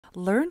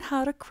Learn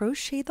how to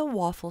crochet the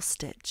waffle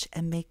stitch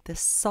and make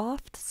this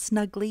soft,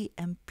 snuggly,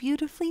 and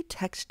beautifully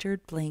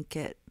textured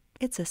blanket.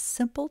 It's a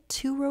simple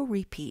 2-row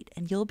repeat,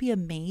 and you'll be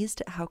amazed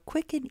at how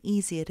quick and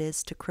easy it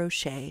is to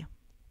crochet.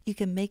 You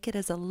can make it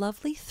as a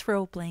lovely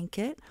throw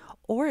blanket,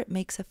 or it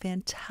makes a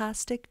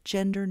fantastic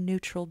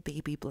gender-neutral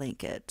baby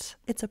blanket.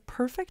 It's a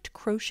perfect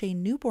crochet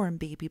newborn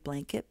baby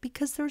blanket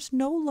because there's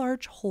no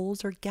large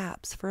holes or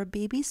gaps for a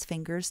baby's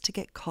fingers to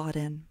get caught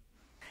in.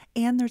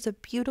 And there's a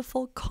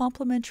beautiful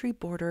complementary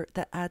border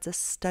that adds a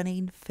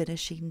stunning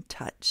finishing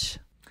touch.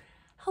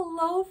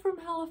 Hello from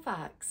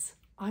Halifax.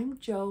 I'm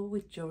Jo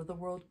with Jo the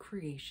World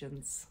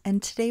Creations.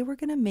 And today we're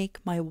going to make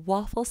my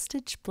waffle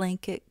stitch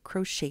blanket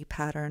crochet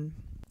pattern.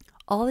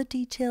 All the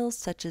details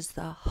such as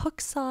the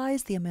hook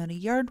size, the amount of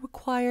yarn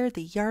required,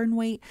 the yarn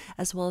weight,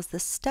 as well as the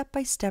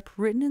step-by-step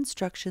written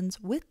instructions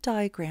with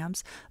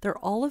diagrams, they're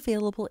all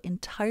available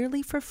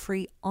entirely for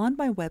free on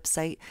my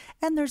website,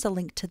 and there's a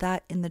link to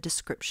that in the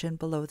description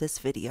below this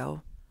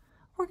video.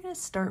 We're going to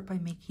start by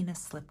making a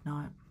slip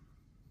knot.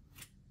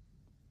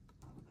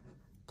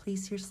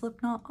 Place your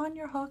slip knot on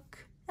your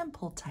hook and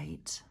pull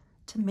tight.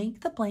 To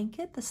make the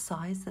blanket the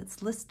size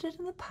that's listed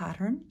in the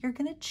pattern, you're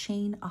going to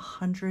chain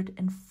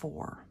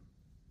 104.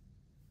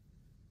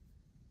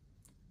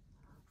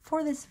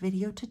 For this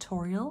video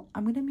tutorial,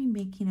 I'm going to be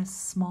making a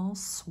small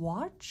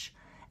swatch,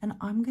 and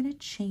I'm going to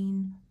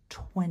chain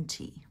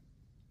 20.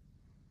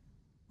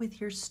 With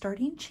your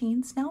starting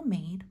chains now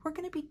made, we're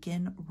going to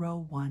begin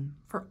row 1.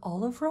 For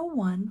all of row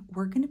 1,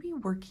 we're going to be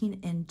working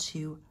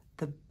into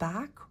the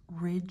back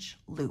ridge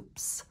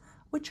loops,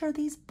 which are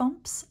these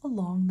bumps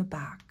along the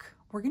back.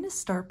 We're going to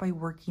start by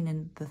working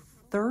in the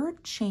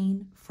 3rd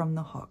chain from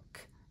the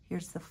hook.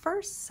 Here's the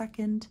 1st,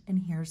 2nd, and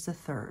here's the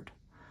 3rd.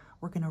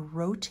 We're going to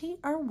rotate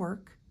our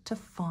work to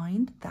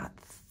find that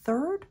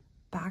 3rd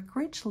back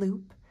ridge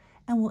loop,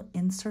 and we'll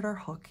insert our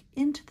hook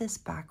into this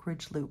back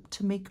ridge loop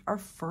to make our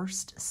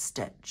first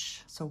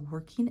stitch. So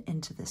working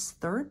into this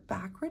 3rd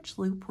back ridge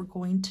loop, we're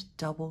going to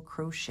double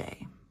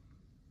crochet.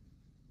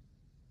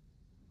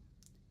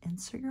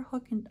 Insert your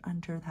hook in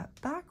under that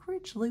back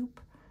ridge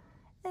loop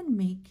and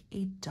make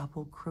a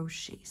double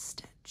crochet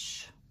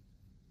stitch.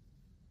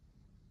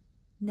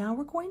 Now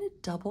we're going to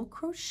double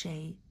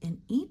crochet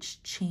in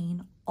each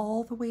chain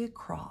all the way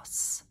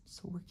across.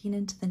 So working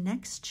into the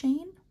next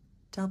chain,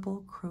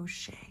 double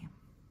crochet.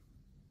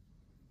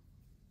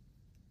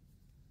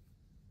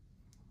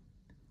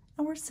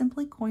 And we're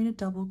simply going to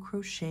double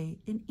crochet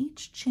in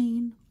each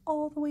chain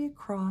all the way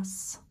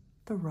across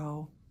the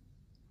row.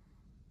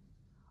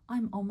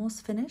 I'm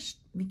almost finished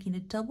making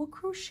a double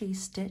crochet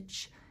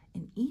stitch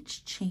in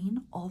each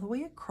chain all the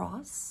way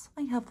across.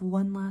 I have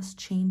one last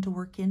chain to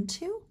work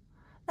into.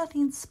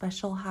 Nothing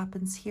special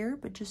happens here,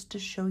 but just to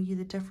show you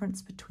the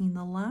difference between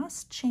the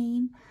last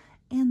chain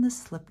and the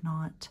slip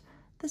knot.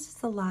 This is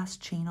the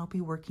last chain I'll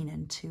be working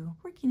into.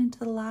 Working into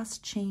the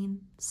last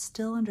chain,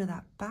 still under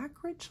that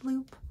back ridge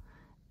loop,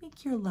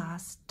 make your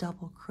last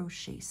double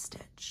crochet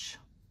stitch.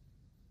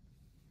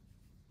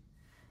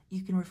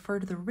 You can refer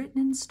to the written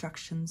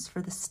instructions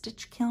for the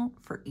stitch count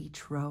for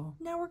each row.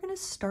 Now we're going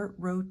to start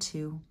row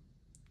 2.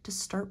 To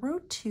start row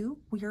 2,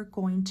 we are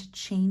going to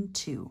chain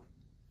 2.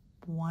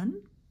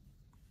 1,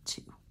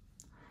 2.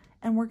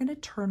 And we're going to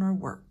turn our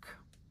work.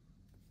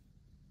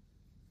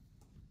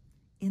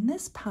 In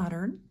this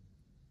pattern,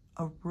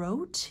 a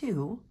row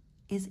 2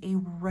 is a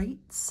right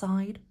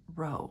side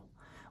row,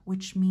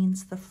 which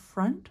means the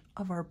front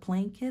of our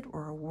blanket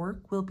or our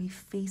work will be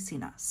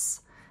facing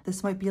us.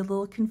 This might be a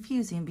little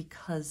confusing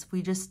because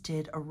we just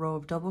did a row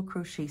of double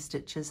crochet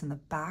stitches and the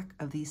back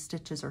of these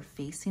stitches are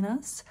facing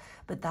us,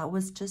 but that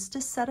was just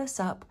to set us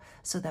up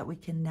so that we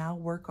can now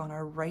work on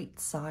our right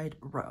side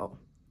row.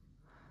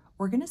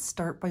 We're going to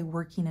start by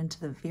working into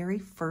the very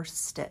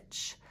first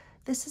stitch.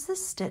 This is a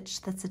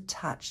stitch that's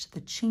attached to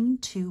the chain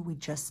 2 we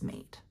just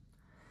made.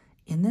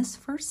 In this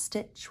first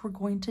stitch, we're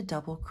going to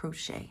double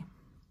crochet.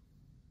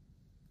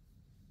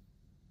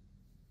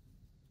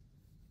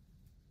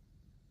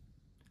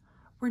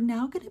 We're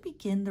now going to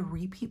begin the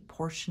repeat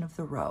portion of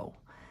the row.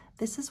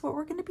 This is what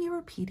we're going to be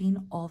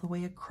repeating all the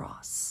way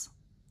across.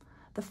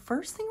 The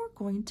first thing we're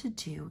going to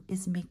do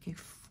is make a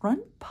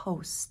front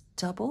post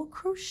double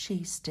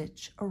crochet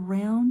stitch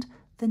around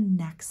the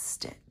next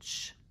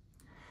stitch.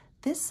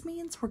 This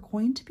means we're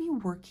going to be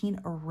working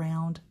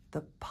around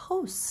the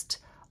post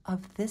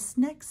of this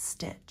next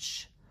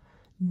stitch,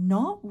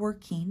 not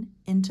working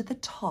into the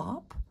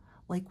top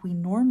like we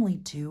normally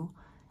do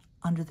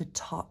under the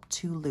top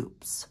 2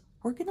 loops.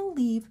 We're going to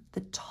leave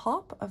the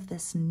top of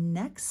this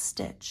next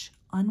stitch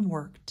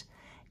unworked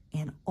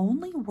and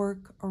only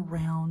work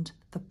around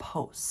the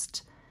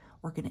post.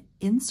 We're going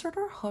to insert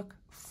our hook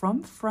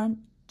from front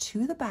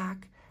to the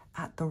back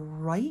at the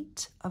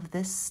right of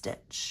this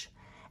stitch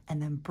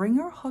and then bring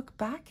our hook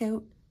back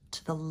out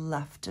to the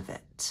left of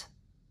it.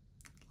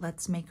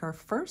 Let's make our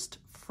first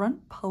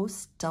front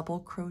post double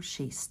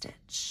crochet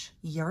stitch.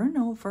 Yarn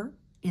over,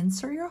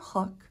 insert your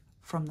hook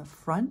from the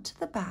front to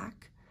the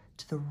back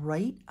to the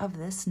right of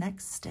this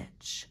next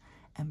stitch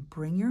and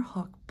bring your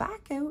hook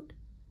back out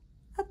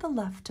at the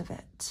left of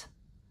it.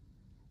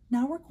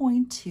 Now we're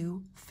going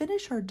to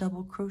finish our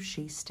double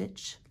crochet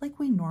stitch like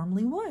we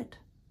normally would.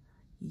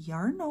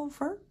 Yarn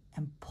over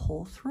and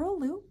pull through a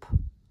loop,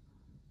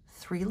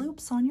 3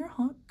 loops on your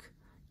hook,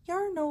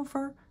 yarn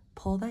over,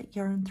 pull that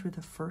yarn through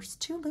the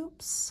first 2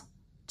 loops,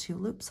 2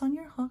 loops on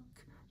your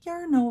hook,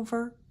 yarn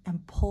over,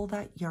 and pull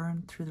that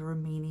yarn through the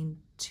remaining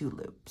 2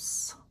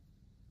 loops.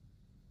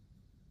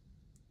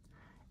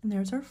 And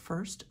there's our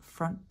first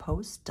front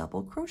post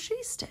double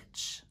crochet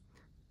stitch.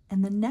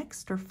 And the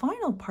next or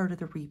final part of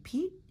the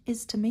repeat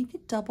is to make a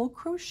double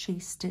crochet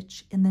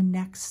stitch in the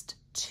next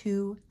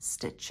 2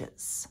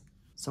 stitches.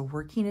 So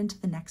working into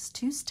the next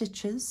 2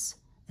 stitches,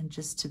 and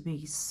just to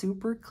be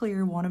super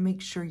clear, want to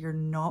make sure you're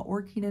not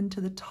working into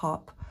the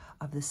top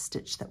of the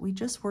stitch that we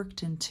just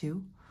worked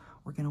into.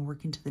 We're going to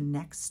work into the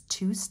next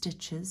 2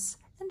 stitches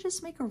and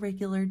just make a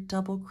regular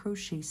double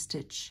crochet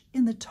stitch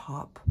in the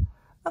top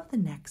of the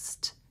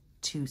next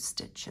 2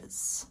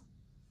 stitches.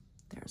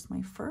 There's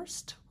my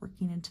first,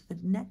 working into the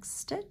next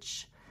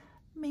stitch,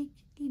 make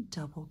a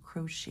double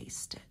crochet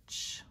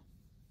stitch.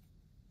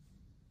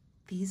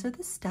 These are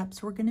the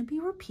steps we're going to be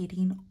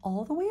repeating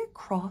all the way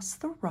across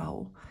the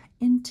row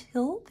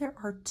until there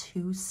are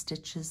 2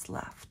 stitches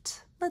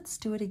left. Let's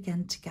do it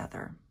again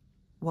together.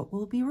 What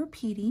we'll be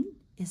repeating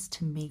is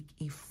to make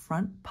a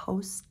front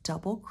post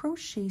double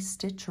crochet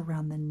stitch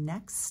around the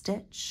next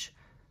stitch.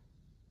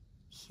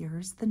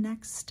 Here's the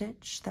next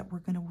stitch that we're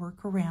going to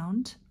work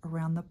around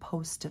the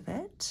post of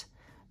it,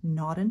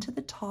 not into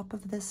the top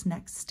of this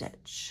next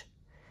stitch.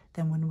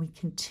 Then when we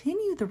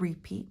continue the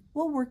repeat,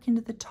 we'll work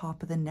into the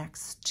top of the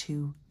next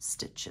 2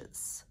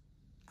 stitches.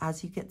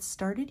 As you get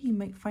started, you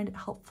might find it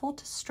helpful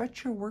to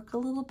stretch your work a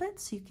little bit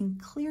so you can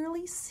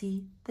clearly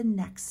see the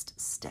next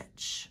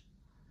stitch.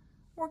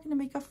 We're going to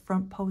make a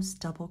front post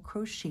double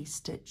crochet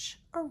stitch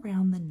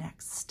around the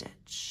next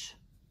stitch.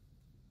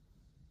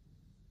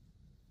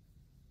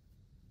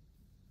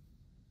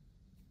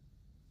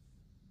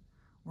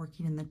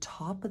 Working in the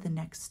top of the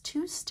next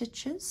 2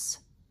 stitches,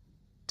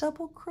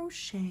 double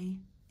crochet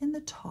in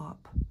the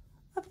top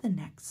of the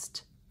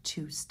next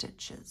 2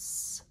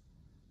 stitches.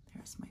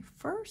 There's my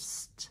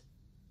first,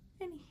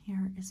 and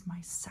here is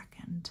my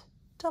second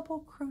double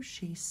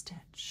crochet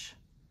stitch.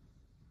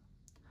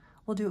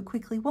 We'll do it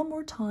quickly one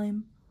more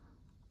time.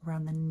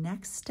 Around the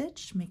next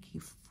stitch, make a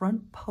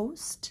front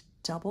post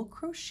double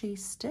crochet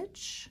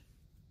stitch.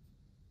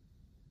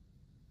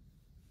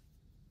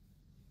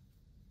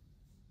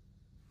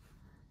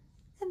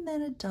 And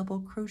then a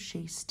double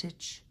crochet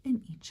stitch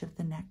in each of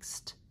the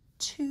next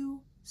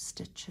 2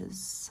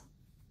 stitches.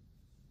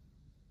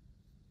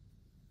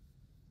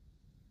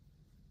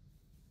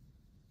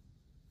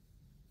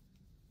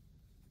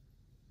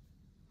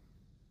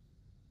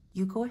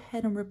 You go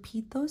ahead and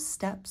repeat those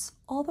steps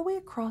all the way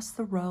across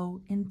the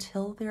row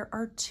until there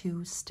are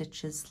 2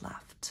 stitches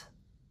left.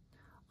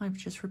 I've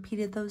just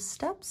repeated those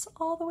steps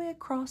all the way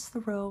across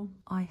the row.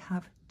 I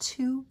have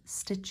 2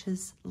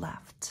 stitches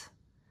left.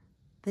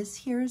 This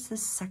here is the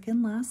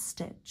second last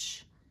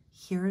stitch.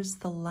 Here is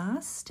the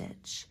last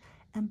stitch,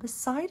 and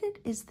beside it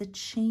is the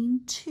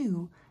chain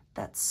 2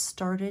 that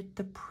started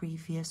the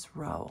previous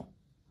row.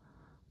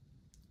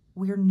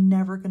 We're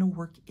never going to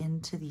work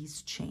into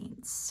these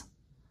chains.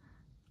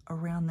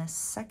 Around this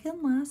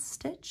second last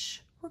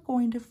stitch, we're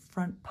going to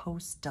front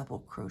post double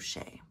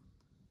crochet.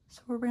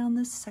 So around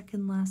this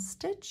second last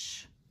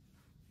stitch,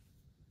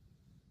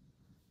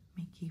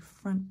 make a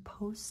front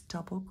post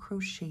double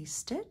crochet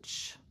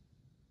stitch,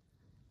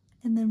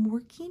 and then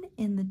working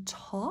in the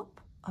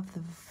top of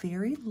the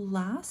very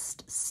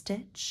last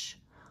stitch,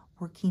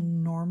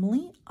 working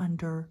normally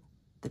under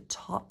the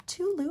top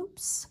 2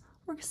 loops,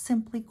 we're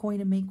simply going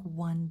to make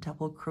 1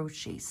 double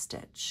crochet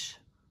stitch.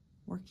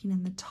 Working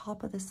in the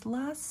top of this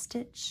last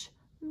stitch,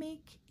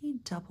 make a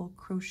double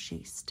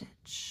crochet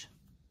stitch.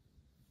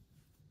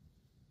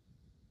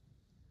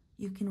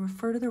 You can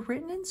refer to the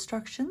written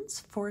instructions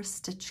for a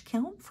stitch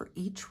count for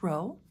each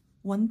row.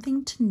 One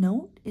thing to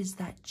note is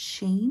that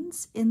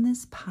chains in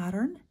this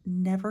pattern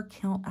never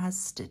count as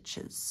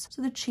stitches.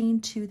 So the chain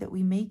 2 that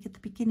we make at the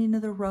beginning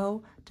of the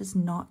row does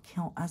not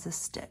count as a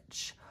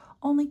stitch.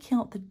 Only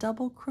count the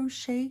double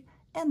crochet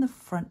and the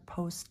front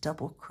post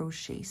double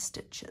crochet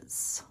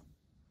stitches.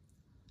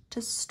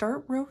 To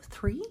start row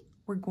 3,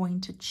 we're going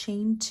to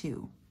chain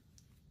 2.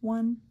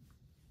 1,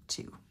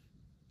 2.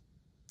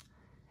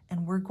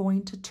 And we're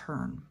going to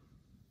turn.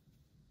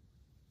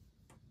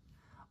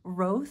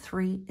 Row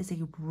 3 is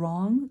a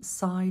wrong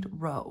side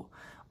row,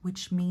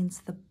 which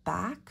means the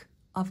back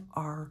of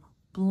our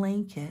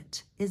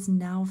blanket is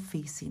now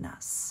facing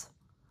us.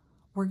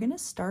 We're going to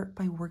start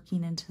by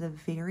working into the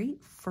very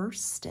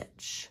first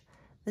stitch.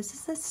 This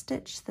is the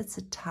stitch that's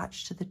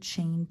attached to the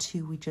chain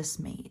 2 we just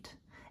made.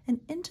 And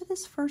into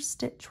this first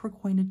stitch, we're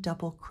going to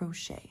double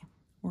crochet.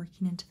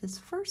 Working into this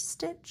first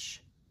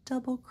stitch,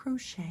 double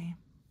crochet.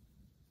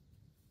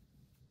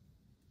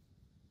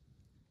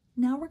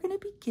 Now we're going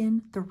to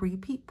begin the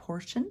repeat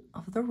portion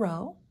of the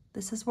row.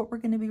 This is what we're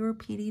going to be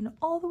repeating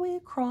all the way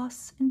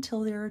across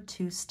until there are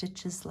 2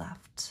 stitches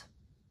left.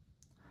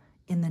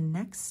 In the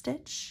next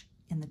stitch,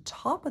 In the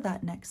top of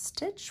that next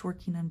stitch,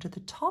 working under the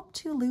top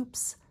 2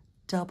 loops,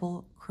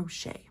 double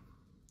crochet.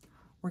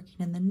 Working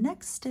in the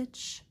next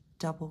stitch,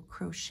 double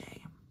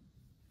crochet.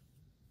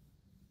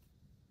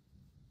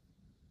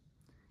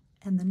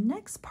 And the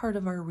next part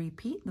of our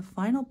repeat, the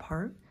final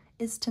part,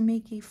 is to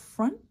make a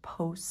front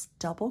post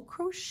double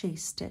crochet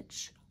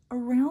stitch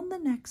around the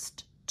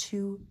next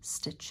 2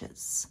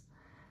 stitches.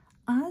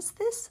 As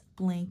this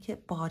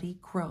blanket body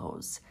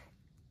grows,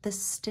 the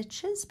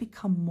stitches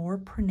become more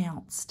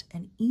pronounced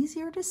and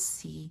easier to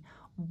see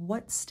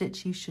what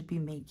stitch you should be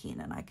making.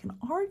 And I can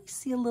already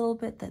see a little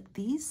bit that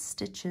these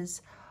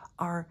stitches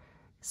are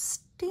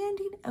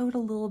standing out a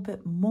little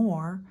bit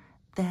more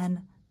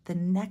than the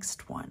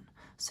next one.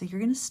 So you're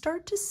going to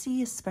start to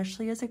see,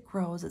 especially as it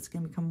grows, it's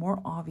going to become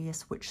more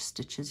obvious which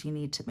stitches you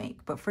need to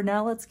make. But for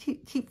now, let's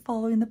keep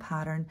following the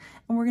pattern,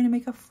 and we're going to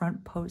make a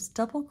front post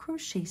double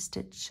crochet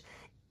stitch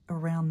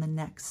around the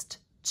next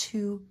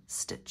 2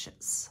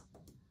 stitches.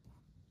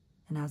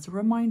 And as a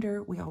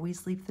reminder, we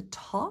always leave the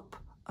top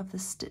of the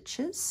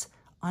stitches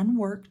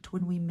unworked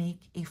when we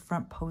make a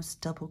front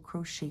post double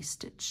crochet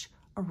stitch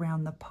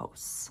around the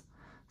posts.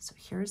 So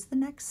here's the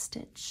next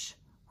stitch.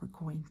 We're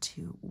going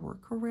to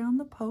work around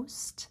the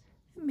post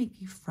and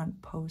make a front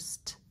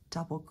post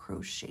double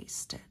crochet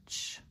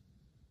stitch.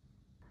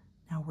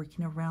 Now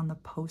working around the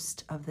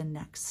post of the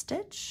next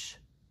stitch,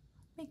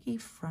 make a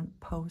front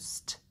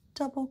post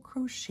double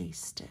crochet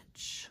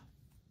stitch.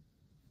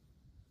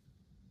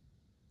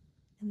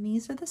 And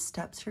these are the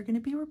steps you're going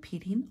to be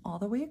repeating all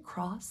the way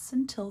across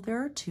until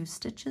there are 2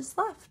 stitches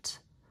left.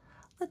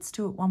 Let's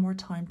do it one more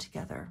time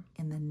together.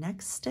 In the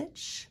next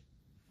stitch,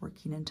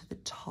 working into the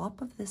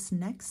top of this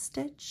next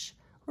stitch,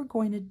 we're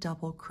going to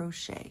double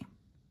crochet.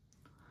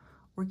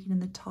 Working in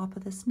the top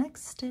of this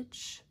next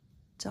stitch,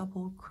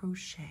 double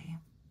crochet.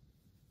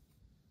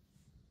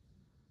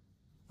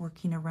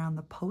 Working around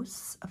the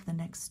posts of the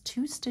next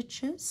 2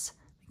 stitches,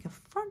 make a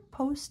front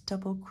post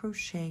double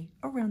crochet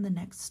around the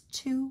next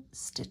 2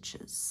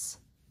 stitches.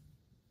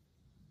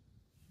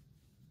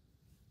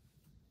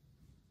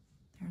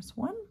 There's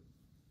 1.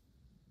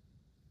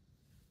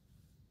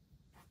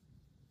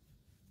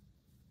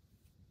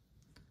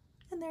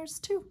 And there's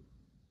 2.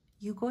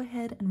 You go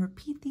ahead and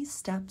repeat these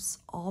steps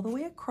all the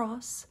way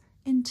across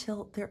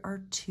until there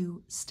are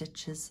 2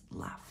 stitches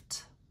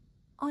left.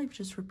 I've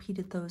just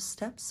repeated those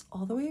steps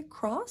all the way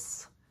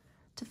across.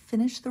 To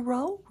finish the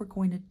row, we're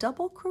going to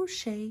double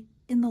crochet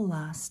in the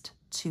last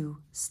 2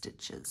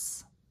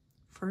 stitches.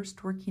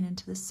 First, working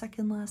into the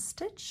second last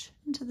stitch,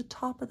 into the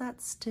top of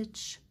that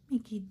stitch,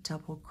 make a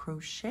double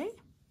crochet.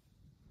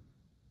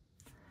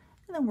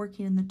 And then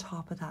working in the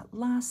top of that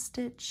last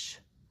stitch,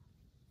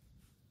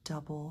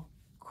 double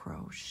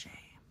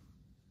crochet.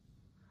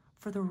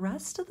 For the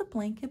rest of the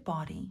blanket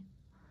body,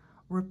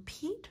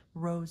 repeat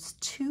rows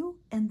 2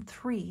 and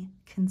 3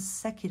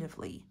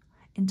 consecutively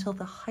until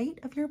the height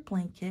of your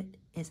blanket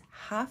is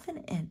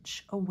 1/2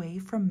 inch away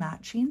from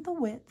matching the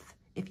width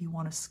if you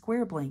want a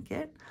square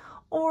blanket,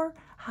 or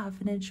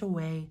 1/2 inch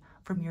away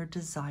from your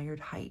desired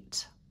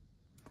height.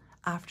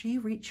 After you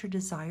reach your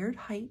desired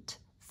height,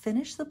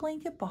 finish the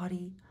blanket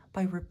body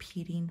by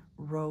repeating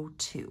row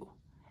 2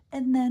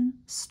 and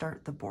then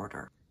start the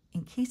border.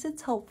 In case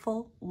it's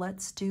helpful,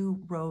 let's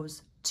do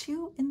rows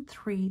 2 and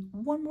 3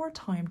 one more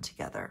time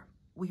together.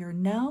 We are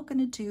now going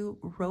to do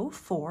row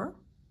 4,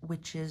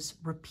 which is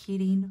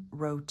repeating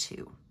row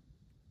 2.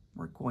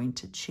 We're going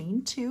to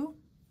chain 2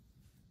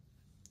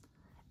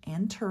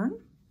 and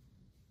turn.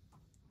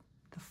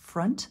 The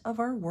front of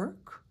our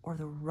work, or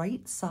the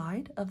right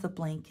side of the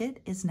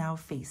blanket, is now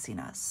facing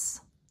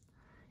us.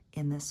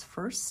 In this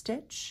first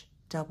stitch,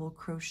 double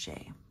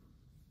crochet.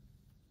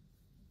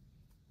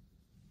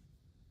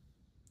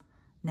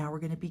 Now we're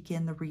going to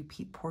begin the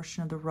repeat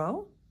portion of the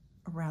row.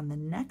 Around the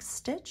next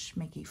stitch,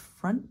 make a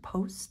front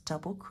post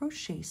double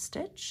crochet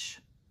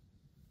stitch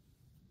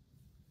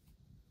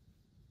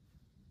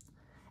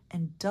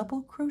and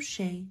double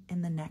crochet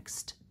in the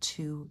next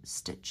 2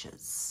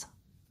 stitches.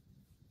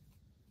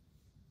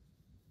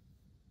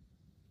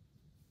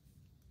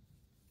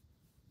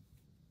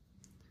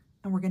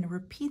 And we're going to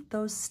repeat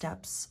those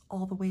steps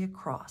all the way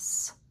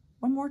across.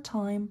 One more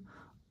time.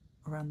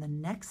 Around the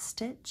next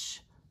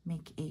stitch,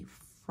 make a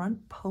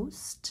front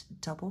post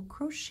double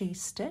crochet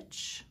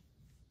stitch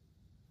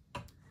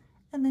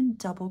and then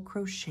double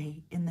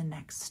crochet in the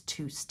next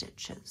 2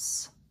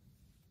 stitches.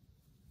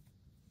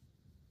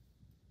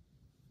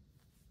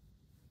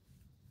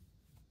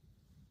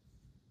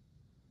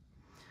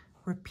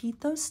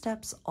 Repeat those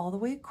steps all the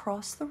way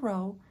across the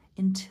row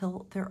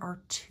until there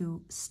are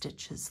 2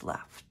 stitches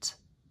left.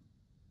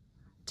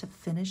 To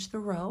finish the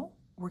row,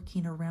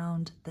 working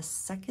around the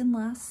second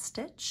last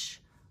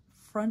stitch,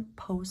 front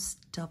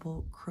post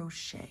double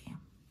crochet.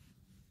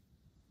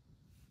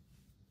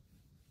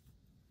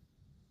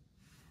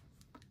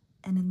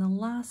 And in the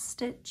last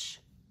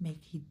stitch,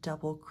 make a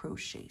double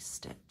crochet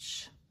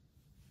stitch.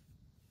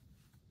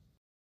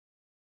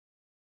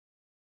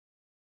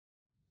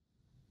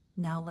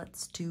 Now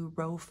let's do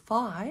row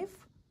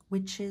 5,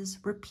 which is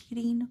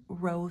repeating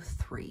row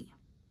 3.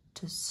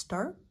 To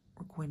start,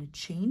 we're going to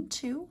chain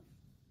 2,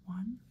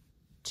 1,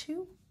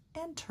 2,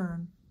 and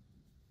turn.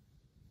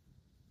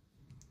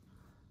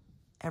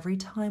 Every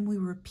time we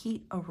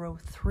repeat a row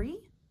 3,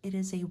 it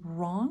is a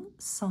wrong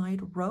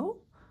side row,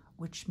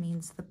 which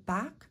means the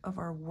back of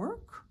our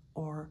work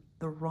or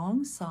the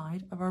wrong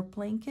side of our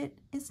blanket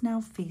is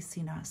now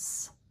facing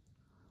us.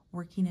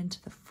 Working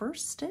into the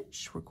first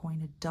stitch, we're going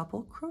to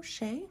double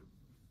crochet.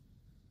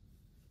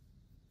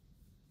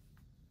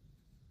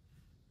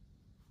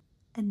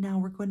 And now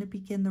we're going to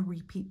begin the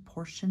repeat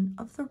portion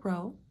of the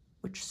row,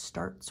 which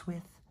starts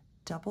with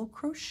double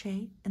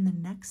crochet in the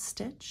next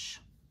stitch,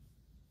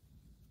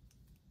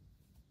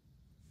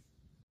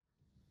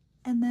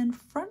 and then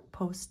front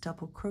post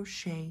double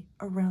crochet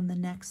around the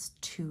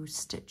next 2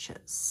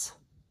 stitches.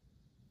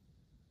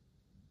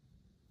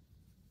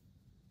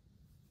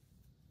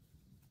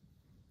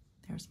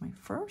 There's my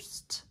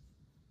first.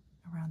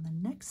 Around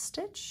the next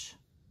stitch,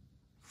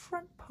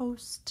 front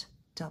post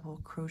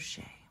double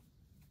crochet.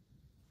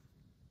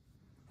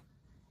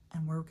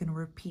 And we're going to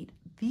repeat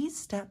these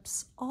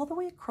steps all the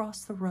way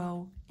across the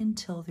row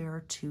until there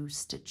are 2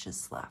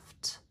 stitches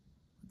left.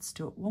 Let's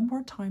do it one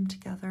more time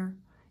together.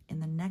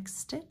 In the next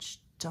stitch,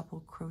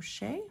 double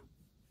crochet.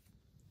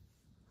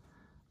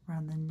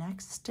 Around the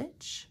next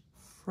stitch,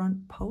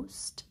 front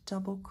post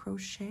double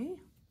crochet,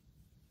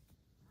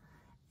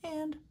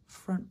 and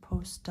front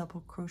post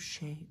double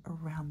crochet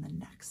around the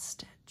next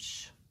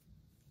stitch.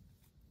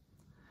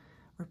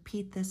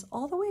 Repeat this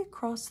all the way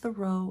across the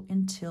row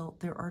until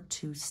there are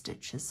 2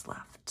 stitches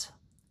left.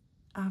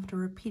 After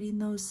repeating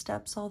those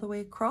steps all the way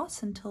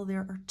across until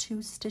there are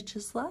 2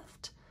 stitches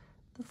left,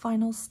 the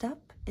final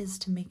step is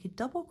to make a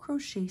double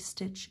crochet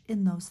stitch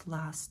in those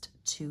last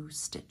 2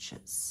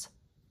 stitches.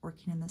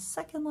 Working in the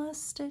second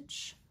last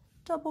stitch,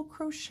 double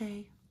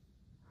crochet,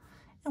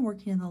 and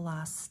working in the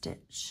last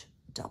stitch,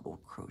 double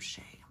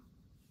crochet.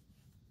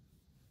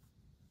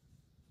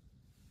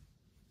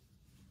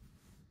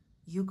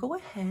 You go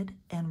ahead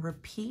and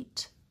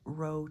repeat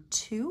row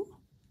 2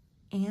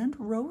 and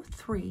row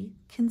 3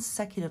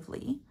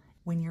 consecutively.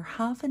 When you're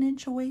half an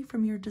inch away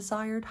from your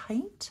desired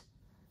height,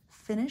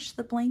 finish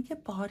the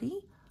blanket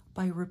body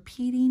by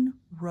repeating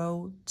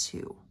row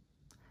 2.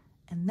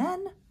 And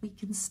then we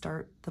can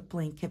start the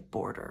blanket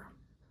border.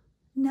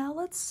 Now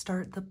let's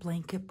start the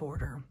blanket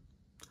border.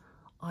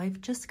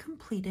 I've just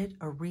completed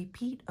a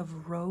repeat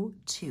of row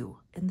 2,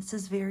 and this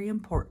is very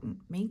important.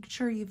 Make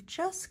sure you've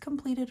just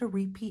completed a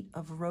repeat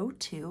of row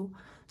 2,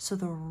 so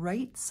the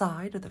right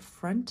side of the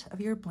front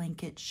of your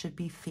blanket should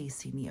be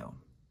facing you.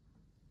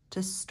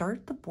 To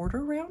start the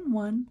border round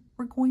 1,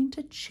 we're going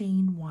to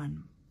chain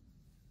 1.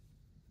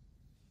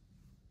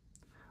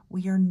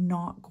 We are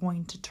not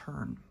going to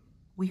turn.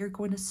 We are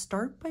going to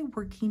start by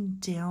working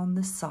down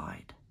the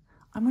side.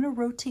 I'm going to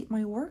rotate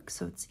my work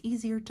so it's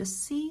easier to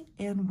see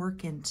and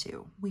work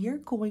into. We are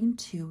going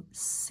to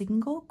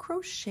single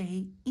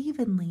crochet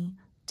evenly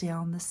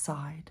down the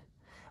side,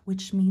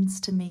 which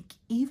means to make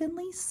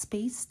evenly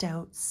spaced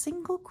out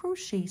single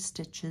crochet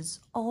stitches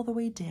all the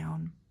way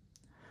down.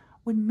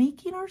 When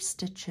making our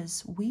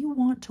stitches, we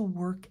want to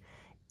work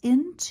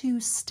into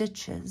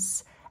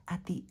stitches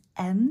at the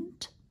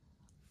end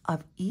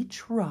of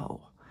each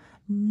row,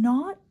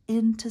 not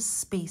into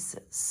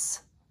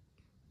spaces.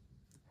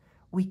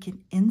 We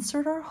can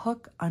insert our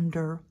hook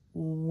under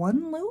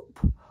 1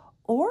 loop,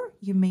 or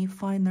you may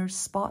find there's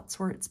spots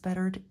where it's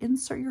better to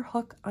insert your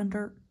hook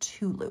under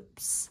 2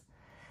 loops.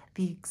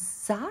 The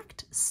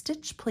exact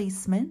stitch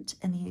placement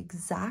and the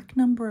exact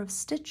number of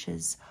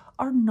stitches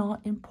are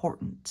not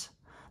important.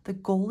 The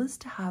goal is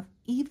to have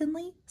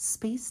evenly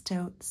spaced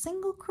out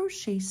single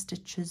crochet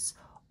stitches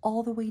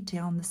all the way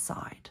down the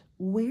side.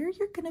 Where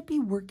you're going to be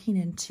working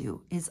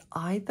into is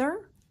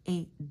either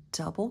a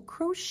double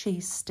crochet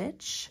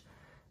stitch.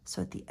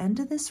 So at the end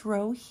of this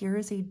row, here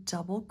is a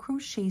double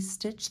crochet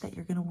stitch that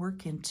you're going to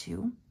work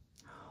into,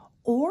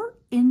 or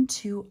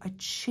into a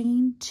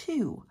chain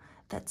 2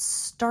 that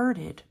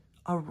started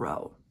a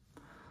row.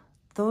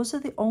 Those are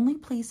the only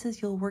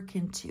places you'll work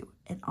into.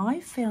 And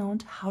I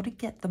found how to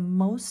get the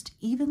most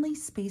evenly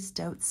spaced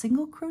out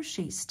single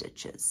crochet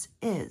stitches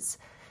is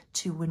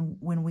to,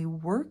 when we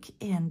work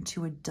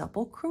into a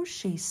double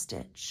crochet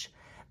stitch,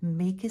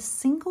 make a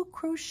single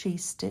crochet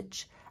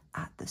stitch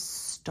at the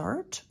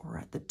start or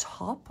at the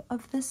top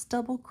of this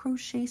double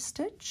crochet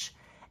stitch,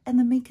 and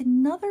then make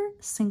another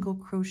single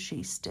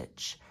crochet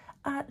stitch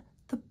at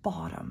the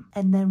bottom.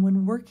 And then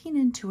when working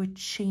into a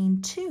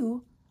chain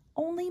 2,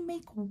 only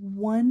make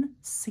 1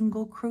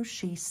 single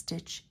crochet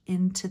stitch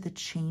into the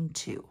chain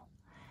 2.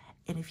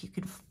 And if you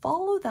can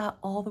follow that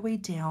all the way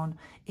down,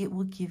 it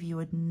will give you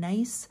a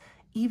nice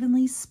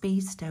evenly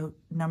spaced out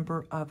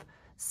number of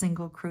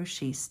single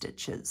crochet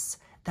stitches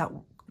that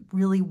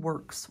really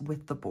works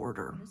with the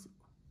border.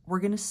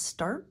 We're going to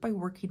start by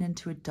working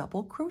into a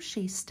double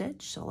crochet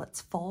stitch. So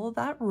let's follow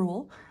that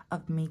rule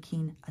of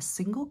making a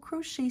single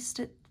crochet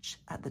stitch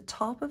at the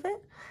top of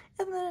it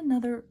and then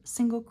another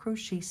single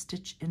crochet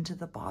stitch into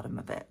the bottom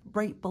of it.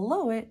 Right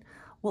below it,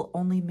 we'll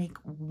only make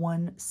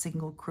 1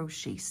 single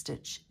crochet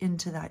stitch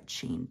into that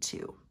chain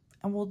 2.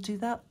 And we'll do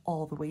that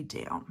all the way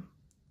down.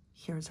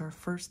 Here's our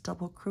first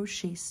double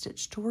crochet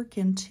stitch to work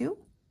into.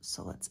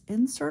 So let's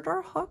insert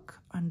our hook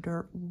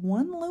under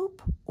one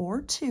loop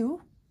or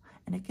two,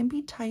 and it can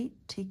be tight,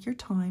 take your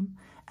time,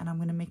 and I'm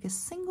going to make a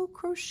single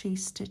crochet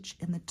stitch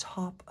in the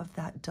top of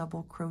that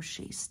double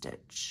crochet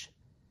stitch.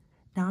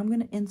 Now I'm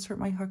going to insert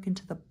my hook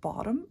into the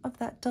bottom of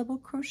that double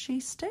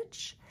crochet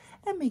stitch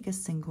and make a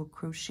single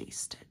crochet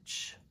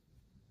stitch.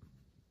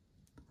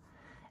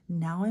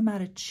 Now I'm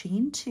at a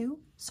chain 2,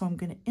 so I'm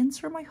going to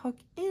insert my hook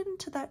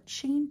into that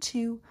chain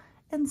 2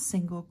 and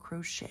single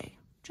crochet.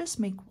 Just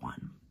make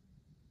one.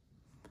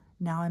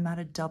 Now I'm at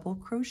a double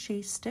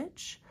crochet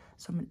stitch,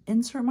 so I'm going to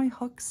insert my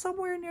hook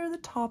somewhere near the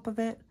top of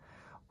it,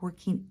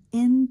 working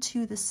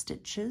into the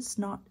stitches,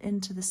 not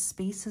into the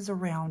spaces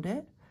around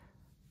it.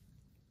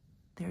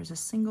 There's a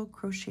single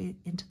crochet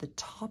into the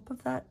top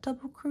of that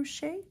double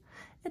crochet,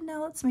 and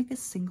now let's make a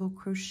single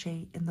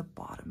crochet in the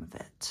bottom of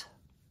it.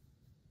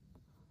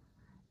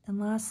 And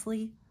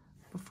lastly,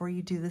 before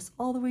you do this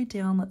all the way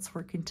down, let's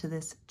work into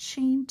this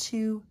chain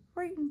 2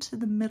 right into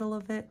the middle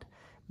of it.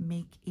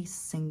 Make a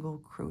single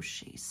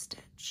crochet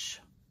stitch.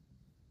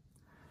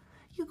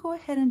 You go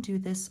ahead and do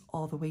this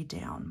all the way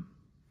down.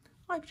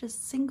 I've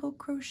just single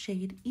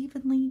crocheted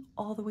evenly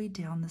all the way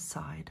down the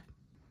side.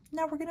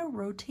 Now we're going to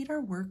rotate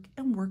our work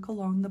and work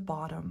along the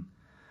bottom.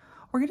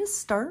 We're going to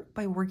start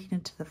by working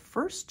into the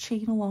first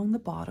chain along the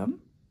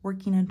bottom,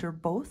 working under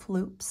both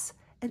loops,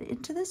 and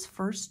into this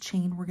first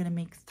chain we're going to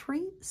make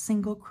 3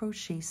 single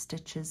crochet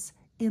stitches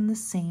in the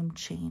same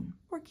chain.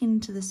 Working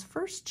into this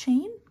first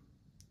chain,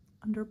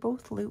 under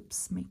both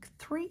loops, make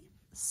 3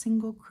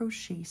 single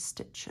crochet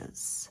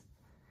stitches.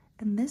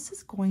 And this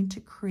is going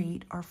to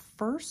create our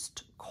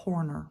first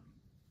corner.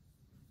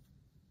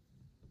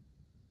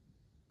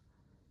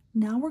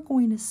 Now we're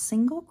going to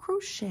single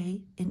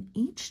crochet in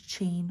each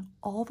chain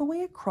all the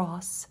way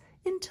across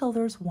until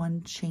there's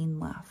one chain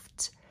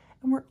left.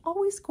 And we're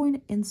always going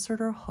to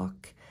insert our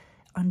hook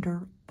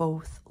under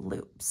both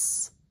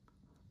loops.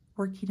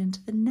 Working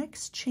into the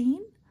next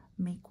chain,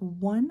 make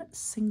 1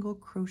 single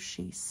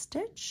crochet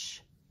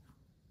stitch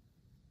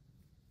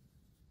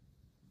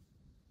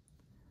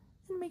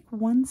and make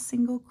 1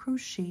 single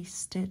crochet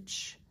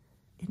stitch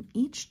in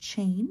each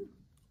chain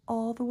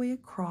all the way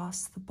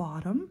across the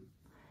bottom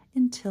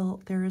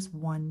until there is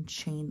 1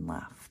 chain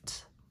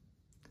left.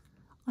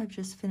 I've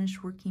just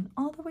finished working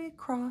all the way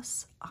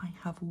across. I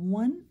have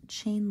 1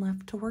 chain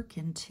left to work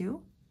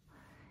into.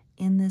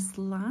 In this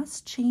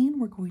last chain,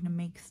 we're going to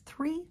make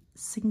 3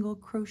 single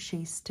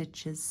crochet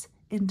stitches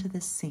into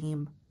the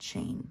same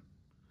chain.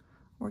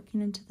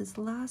 Working into this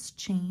last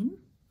chain,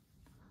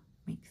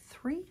 make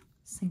 3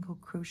 single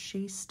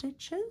crochet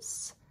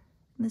stitches,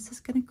 and this is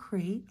going to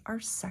create our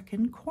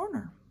second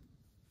corner.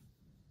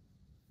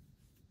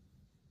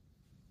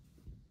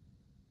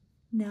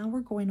 Now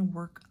we're going to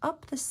work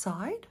up the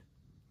side,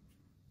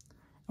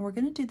 and we're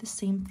going to do the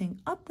same thing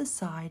up the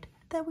side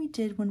that we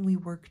did when we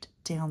worked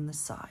down the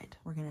side.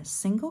 We're going to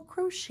single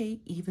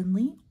crochet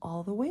evenly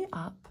all the way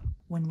up.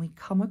 When we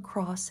come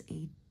across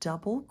a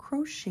double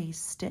crochet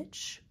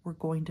stitch, we're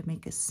going to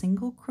make a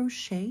single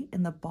crochet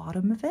in the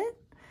bottom of it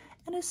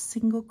and a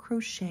single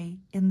crochet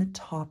in the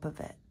top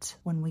of it.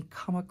 When we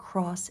come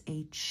across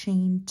a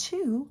chain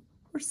 2,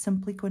 we're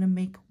simply going to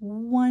make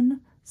 1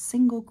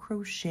 single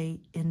crochet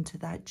into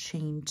that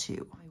chain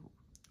 2.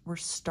 We're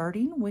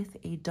starting with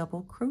a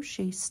double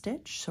crochet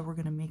stitch, so we're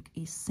going to make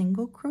a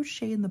single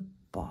crochet in the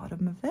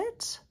bottom of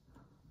it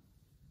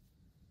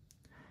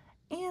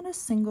and a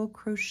single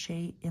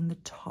crochet in the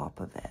top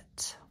of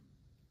it.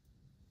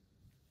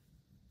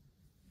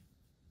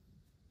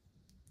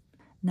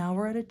 Now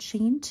we're at a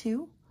chain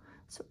 2,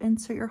 so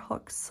insert your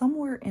hook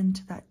somewhere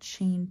into that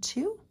chain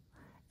 2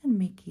 and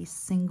make a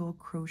single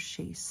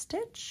crochet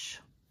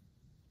stitch.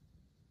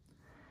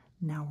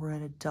 Now we're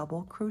at a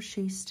double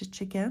crochet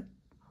stitch again,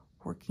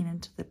 working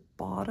into the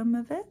bottom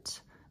of it,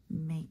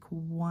 make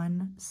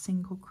 1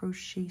 single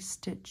crochet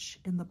stitch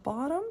in the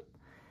bottom,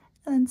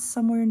 and then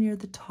somewhere near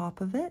the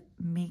top of it,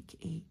 make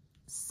a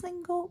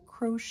single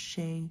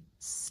crochet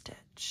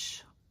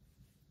stitch.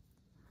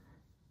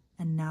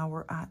 And now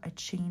we're at a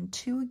chain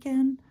 2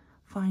 again,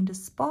 find a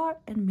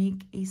spot and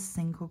make a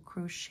single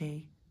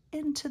crochet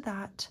into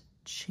that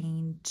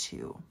chain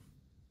 2.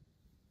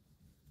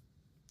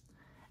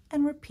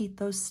 And repeat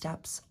those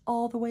steps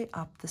all the way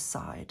up the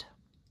side.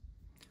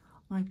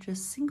 I've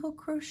just single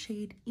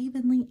crocheted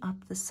evenly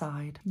up the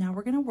side. Now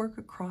we're going to work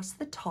across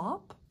the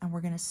top, and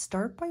we're going to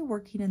start by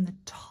working in the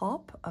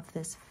top of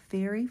this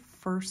very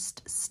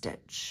first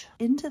stitch.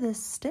 Into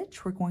this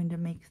stitch, we're going to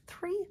make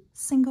 3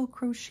 single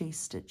crochet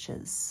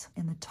stitches.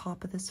 In the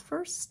top of this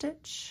first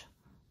stitch,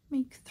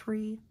 make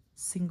 3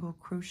 single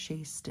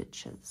crochet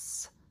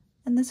stitches.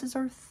 And this is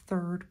our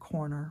third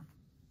corner.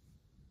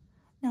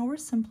 Now we're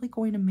simply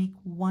going to make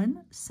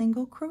 1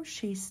 single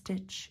crochet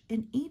stitch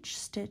in each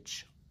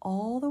stitch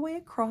all the way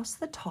across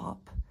the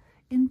top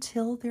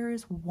until there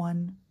is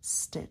 1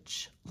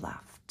 stitch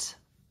left.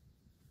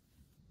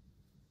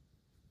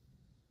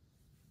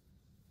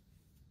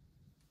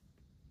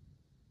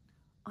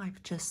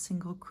 I've just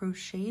single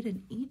crocheted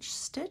in each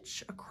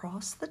stitch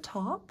across the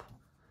top,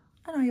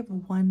 and I have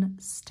 1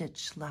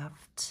 stitch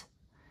left.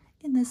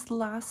 In this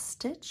last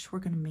stitch, we're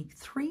going to make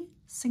 3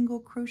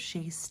 single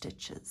crochet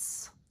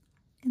stitches.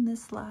 In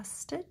this last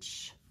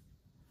stitch,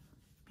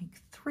 make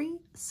 3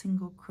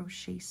 single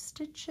crochet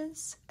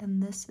stitches,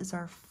 and this is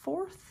our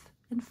 4th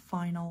and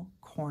final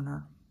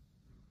corner.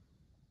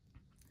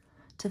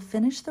 To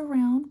finish the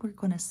round, we're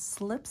going to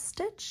slip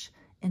stitch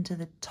into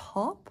the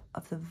top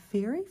of the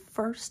very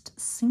first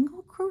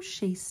single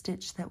crochet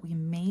stitch that we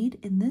made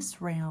in this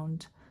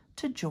round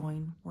to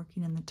join,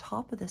 working in the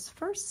top of this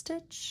first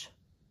stitch,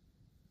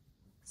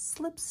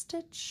 slip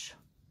stitch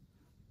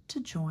to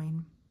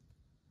join.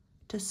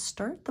 To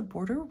start the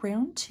border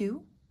round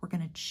 2, we're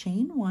going to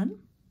chain 1,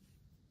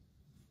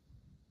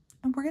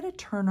 and we're going to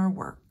turn our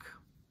work.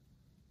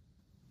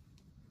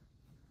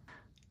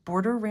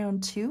 Border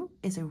round 2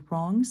 is a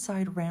wrong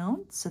side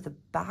round, so the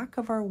back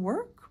of our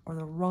work or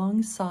the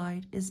wrong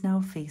side is now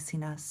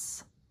facing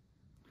us.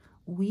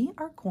 We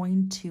are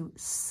going to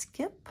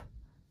skip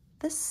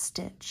the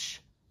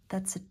stitch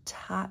that's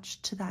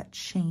attached to that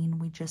chain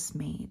we just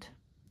made.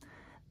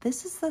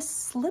 This is the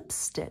slip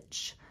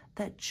stitch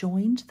that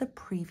joined the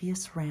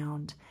previous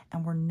round,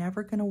 and we're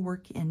never going to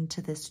work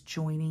into this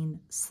joining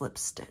slip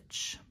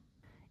stitch.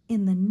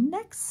 In the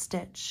next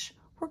stitch,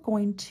 we're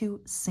going to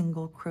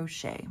single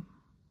crochet.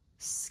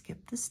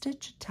 Skip the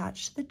stitch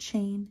attached to the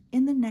chain.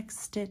 In the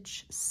next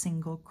stitch,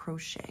 single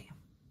crochet.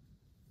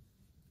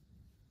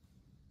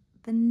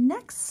 The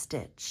next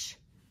stitch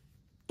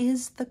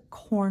is the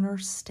corner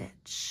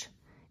stitch.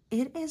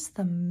 It is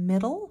the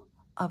middle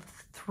of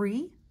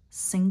 3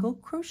 single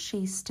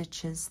crochet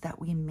stitches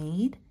that we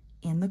made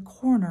in the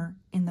corner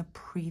in the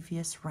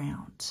previous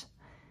round.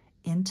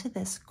 Into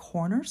this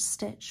corner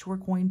stitch, we're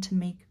going to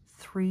make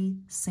 3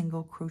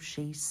 single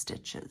crochet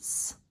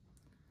stitches.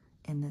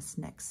 In this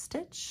next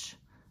stitch,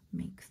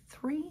 make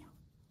 3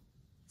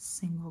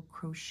 single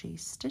crochet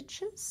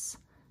stitches,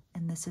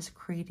 and this is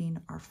creating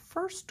our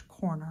first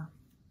corner.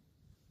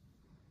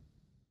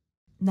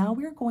 Now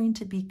we're going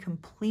to be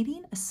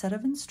completing a set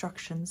of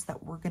instructions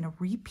that we're going to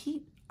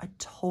repeat a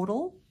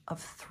total of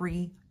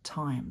 3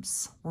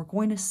 times. We're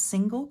going to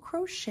single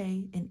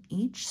crochet in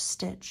each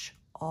stitch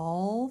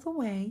all the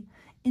way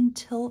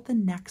until the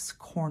next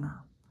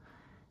corner.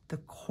 The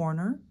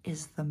corner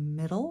is the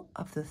middle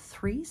of the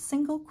 3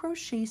 single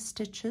crochet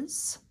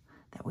stitches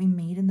that we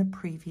made in the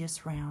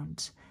previous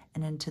round.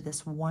 And into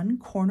this 1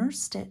 corner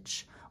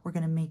stitch, we're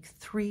going to make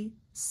 3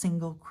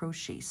 single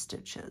crochet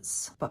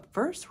stitches. But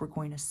first, we're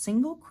going to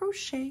single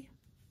crochet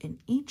in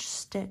each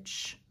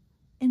stitch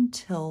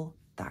until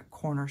that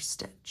corner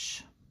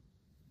stitch.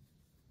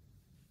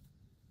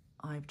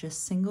 I've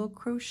just single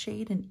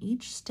crocheted in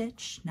each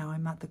stitch. Now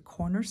I'm at the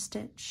corner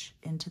stitch.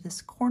 Into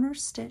this corner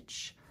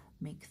stitch,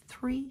 make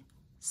 3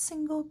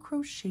 single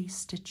crochet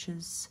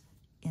stitches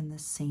in the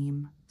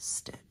same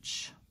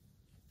stitch.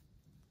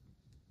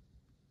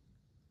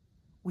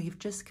 We've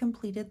just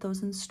completed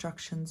those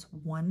instructions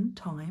 1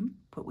 time,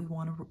 but we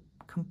want to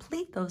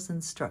complete those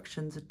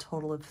instructions a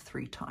total of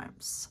 3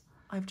 times.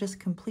 I've just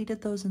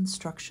completed those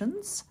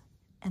instructions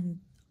and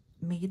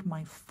made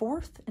my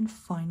 4th and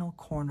final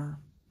corner.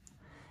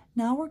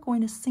 Now we're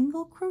going to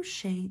single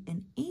crochet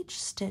in each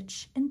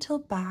stitch until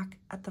back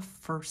at the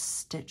first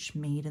stitch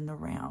made in the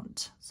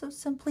round. So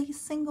simply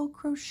single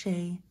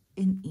crochet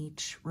in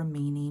each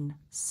remaining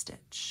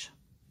stitch.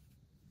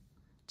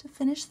 To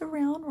finish the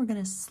round, we're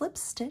going to slip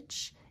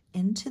stitch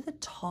into the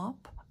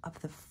top of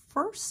the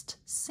first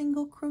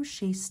single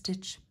crochet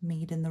stitch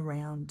made in the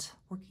round.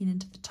 Working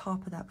into the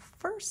top of that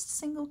first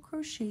single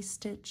crochet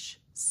stitch,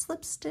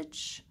 slip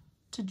stitch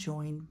to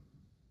join.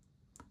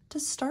 To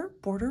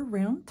start border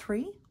round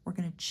 3, we're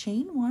going to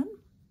chain 1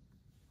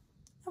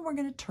 and we're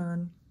going to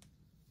turn.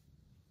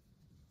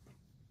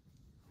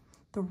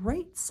 The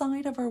right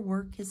side of our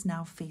work is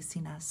now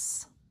facing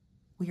us.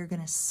 We are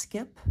going to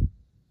skip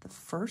the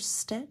first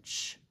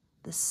stitch,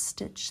 the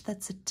stitch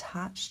that's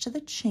attached to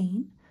the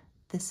chain.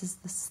 This is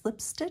the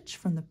slip stitch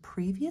from the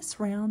previous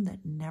round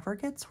that never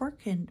gets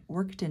worked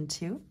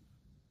into.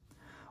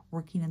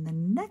 Working in the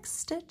next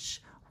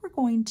stitch, we're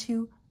going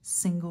to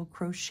single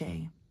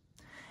crochet.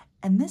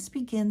 And this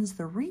begins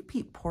the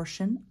repeat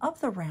portion of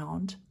the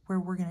round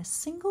where we're going to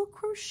single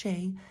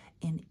crochet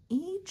in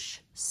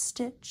each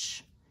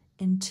stitch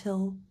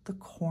until the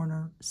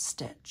corner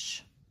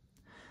stitch.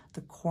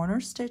 The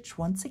corner stitch,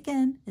 once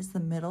again, is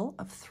the middle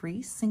of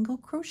 3 single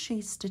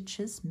crochet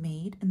stitches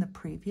made in the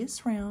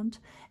previous round,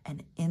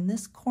 and in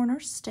this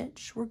corner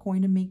stitch, we're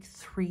going to make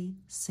 3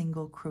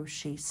 single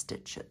crochet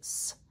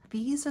stitches.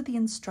 These are the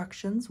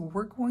instructions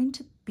we're going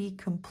to be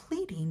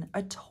completing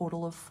a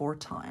total of 4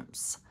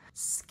 times.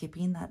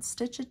 Skipping that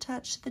stitch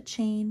attached to the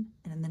chain,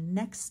 and in the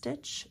next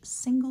stitch,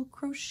 single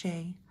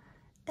crochet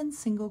and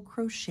single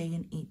crochet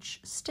in each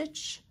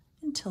stitch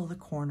until the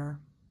corner.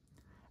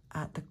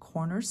 At the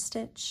corner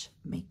stitch,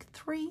 make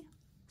 3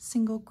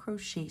 single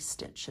crochet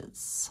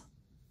stitches.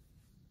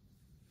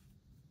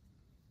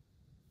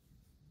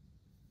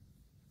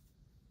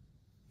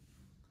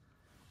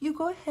 You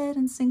go ahead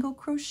and single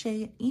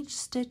crochet in each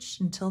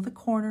stitch until the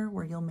corner,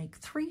 where you'll make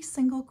 3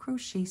 single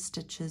crochet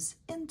stitches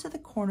into the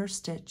corner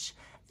stitch,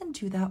 and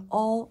do that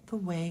all the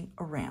way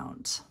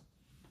around.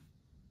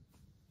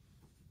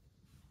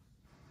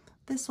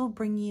 This will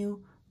bring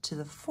you to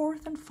the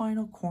 4th and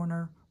final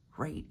corner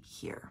right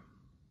here.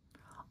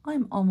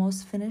 I'm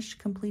almost finished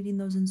completing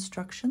those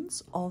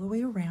instructions all the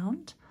way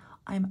around.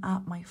 I'm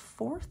at my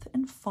 4th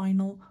and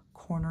final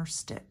corner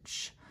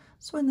stitch.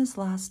 So in this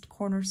last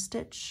corner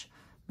stitch,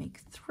 make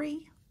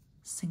 3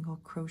 single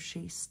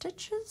crochet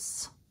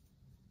stitches.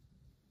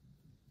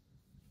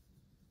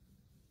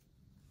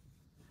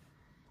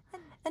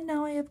 And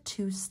now I have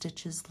 2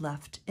 stitches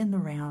left in the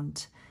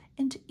round.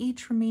 Into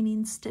each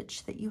remaining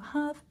stitch that you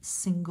have,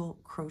 single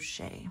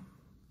crochet.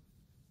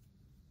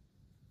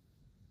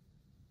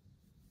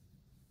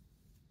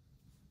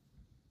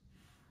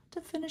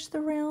 To finish the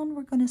round,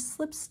 we're going to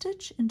slip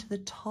stitch into the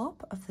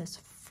top of this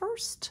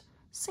first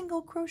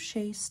single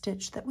crochet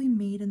stitch that we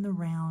made in the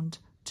round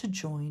to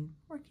join.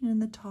 Working in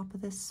the top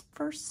of this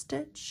first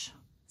stitch,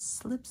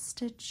 slip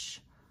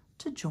stitch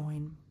to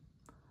join.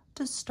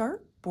 To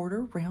start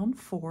border round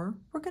 4,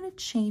 we're going to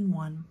chain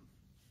 1.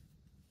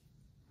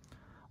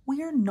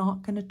 We are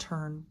not going to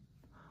turn.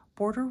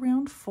 Border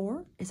round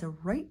 4 is a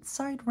right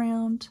side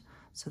round,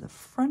 so the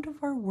front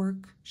of our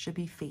work should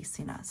be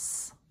facing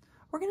us.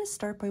 We're going to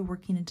start by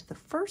working into the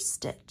first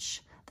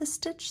stitch, the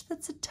stitch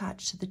that's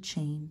attached to the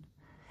chain.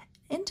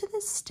 Into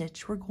this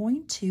stitch, we're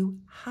going to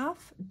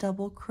half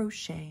double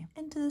crochet.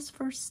 Into this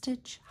first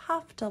stitch,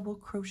 half double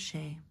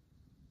crochet.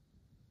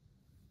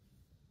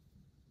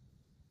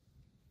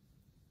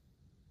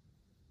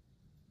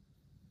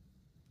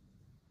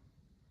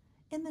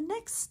 In the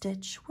next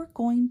stitch, we're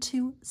going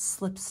to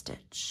slip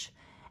stitch.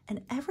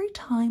 And every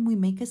time we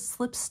make a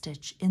slip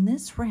stitch in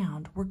this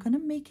round, we're going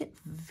to make it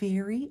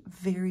very,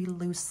 very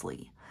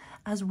loosely,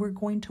 as we're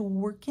going to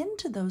work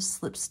into those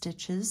slip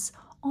stitches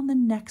on the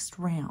next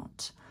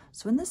round.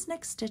 So in this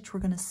next stitch, we're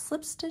going to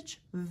slip stitch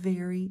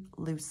very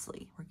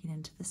loosely. Working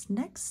into this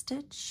next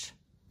stitch,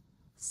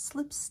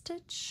 slip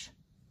stitch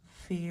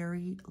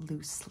very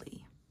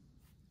loosely.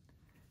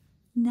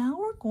 Now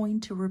we're going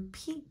to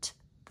repeat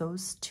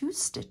those 2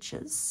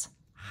 stitches,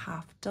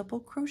 half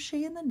double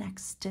crochet in the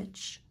next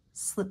stitch,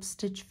 slip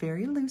stitch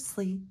very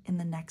loosely in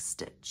the next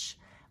stitch.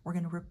 We're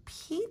going to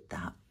repeat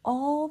that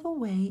all the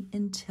way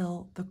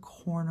until the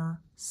corner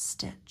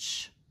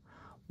stitch.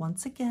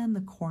 Once again,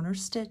 the corner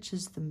stitch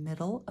is the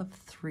middle of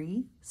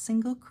 3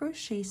 single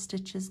crochet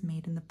stitches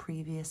made in the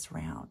previous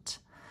round.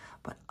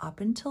 But up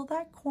until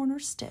that corner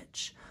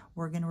stitch,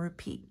 we're going to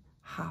repeat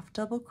half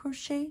double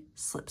crochet,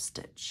 slip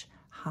stitch,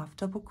 half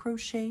double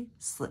crochet,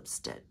 slip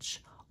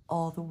stitch,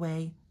 all the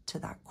way to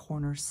that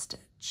corner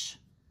stitch.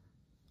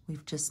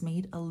 We've just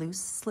made a loose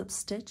slip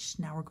stitch.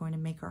 Now we're going to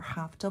make our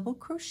half double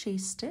crochet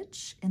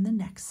stitch in the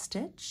next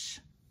stitch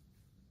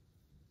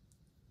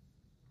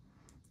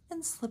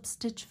and slip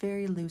stitch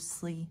very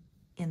loosely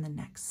in the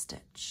next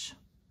stitch.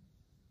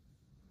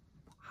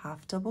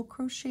 Half double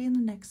crochet in the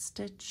next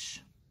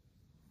stitch,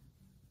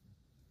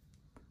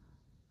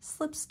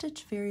 slip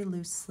stitch very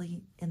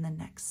loosely in the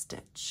next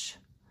stitch.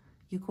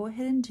 You go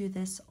ahead and do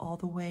this all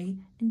the way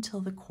until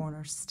the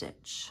corner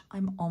stitch.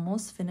 I'm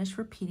almost finished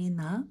repeating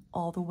that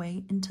all the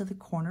way into the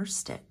corner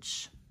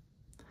stitch.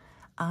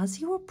 As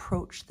you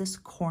approach this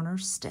corner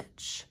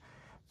stitch,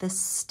 the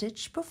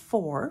stitch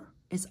before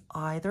is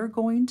either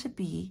going to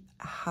be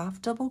a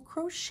half double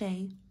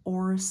crochet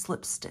or a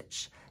slip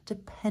stitch,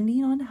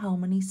 depending on how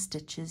many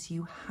stitches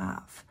you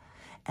have.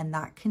 And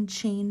that can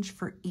change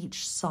for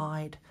each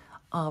side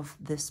of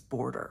this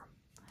border.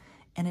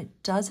 And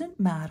it doesn't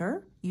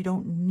matter, you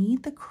don't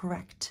need the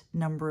correct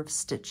number of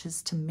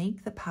stitches to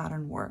make the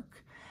pattern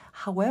work.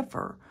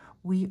 However,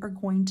 we are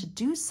going to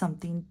do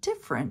something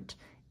different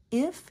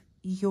if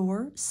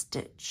your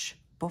stitch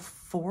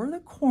before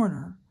the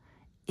corner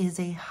is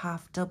a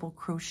half double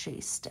crochet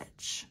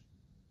stitch.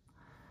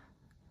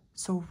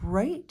 So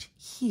right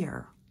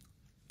here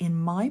in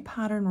my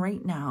pattern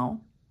right now,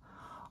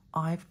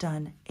 I've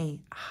done a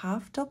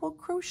half double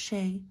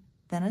crochet,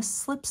 then a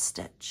slip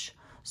stitch.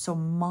 So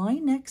my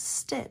next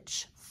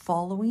stitch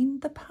following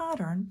the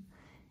pattern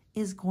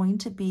is going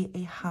to be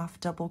a half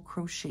double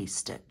crochet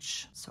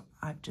stitch. So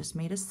I've just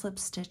made a slip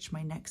stitch.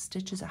 My next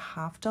stitch is a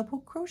half double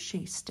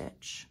crochet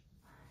stitch.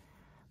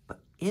 But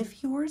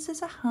if yours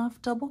is a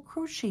half double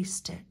crochet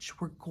stitch,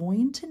 we're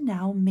going to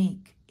now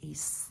make a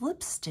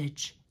slip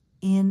stitch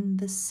in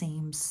the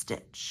same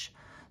stitch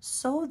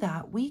so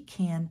that we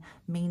can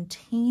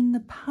maintain the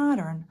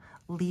pattern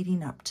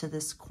leading up to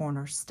this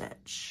corner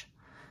stitch.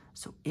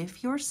 So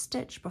if your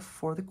stitch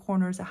before the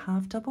corner is a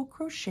half double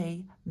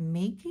crochet,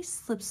 make a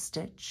slip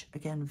stitch,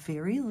 again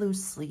very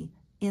loosely,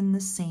 in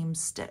the same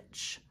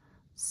stitch.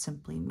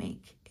 Simply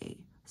make a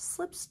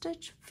slip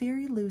stitch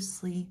very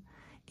loosely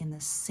in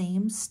the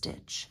same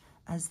stitch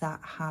as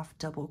that half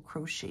double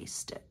crochet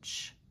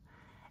stitch.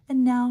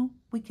 And now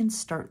we can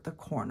start the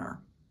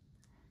corner.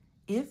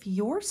 If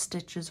your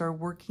stitches are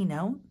working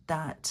out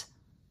that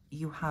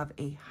you have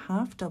a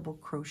half double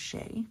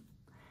crochet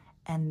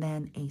and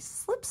then a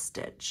slip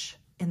stitch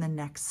in the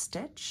next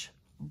stitch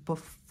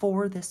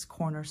before this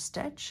corner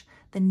stitch,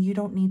 then you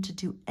don't need to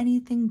do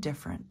anything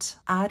different.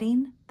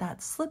 Adding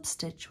that slip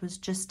stitch was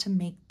just to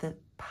make the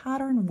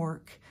pattern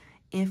work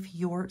if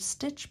your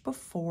stitch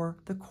before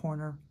the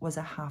corner was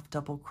a half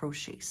double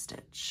crochet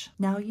stitch.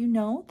 Now you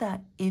know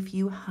that if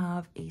you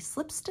have a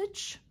slip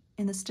stitch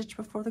in the stitch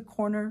before the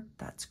corner,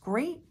 that's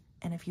great.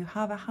 And if you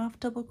have a half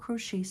double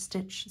crochet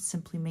stitch,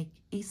 simply make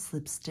a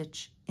slip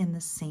stitch in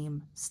the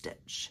same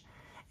stitch.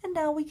 And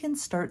now we can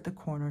start the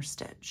corner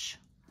stitch.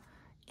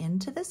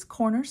 Into this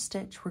corner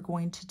stitch, we're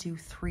going to do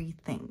 3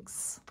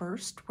 things.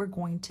 First, we're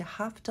going to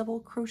half double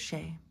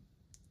crochet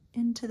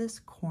into this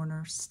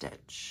corner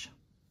stitch.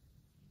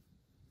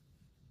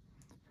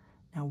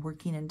 Now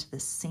working into the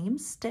same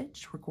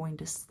stitch, we're going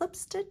to slip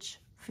stitch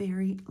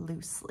very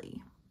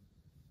loosely.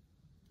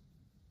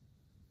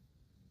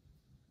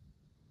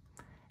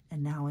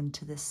 And now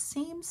into the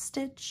same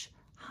stitch,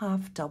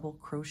 half double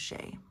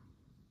crochet.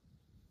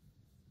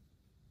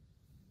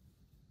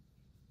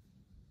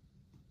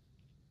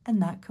 And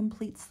that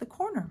completes the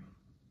corner.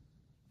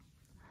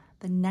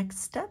 The next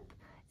step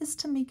is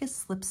to make a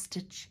slip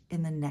stitch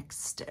in the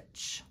next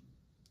stitch,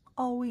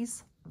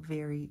 always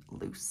very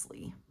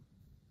loosely.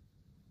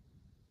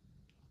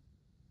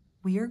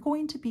 We are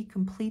going to be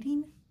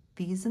completing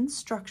these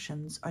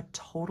instructions a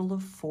total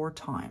of 4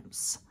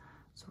 times.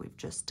 So we've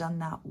just done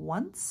that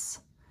once,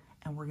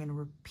 and we're going to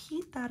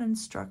repeat that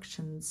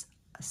instructions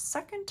a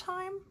second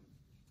time,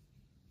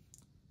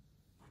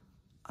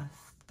 a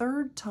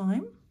third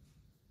time,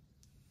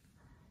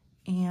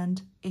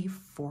 and a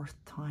 4th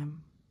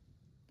time.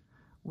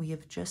 We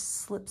have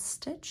just slip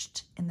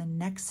stitched in the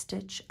next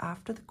stitch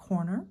after the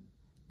corner.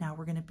 Now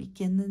we're going to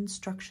begin the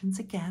instructions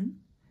again.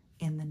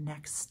 In the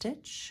next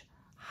stitch,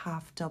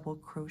 half double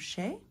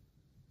crochet.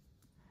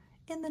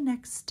 In the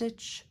next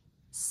stitch,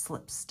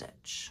 slip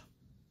stitch.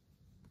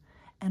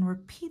 And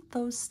repeat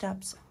those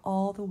steps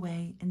all the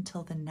way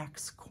until the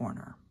next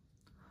corner.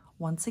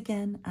 Once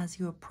again, as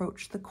you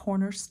approach the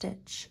corner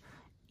stitch,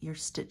 your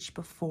stitch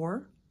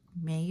before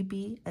may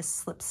be a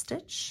slip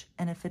stitch,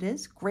 and if it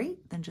is,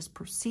 great, then just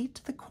proceed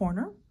to the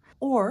corner.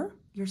 Or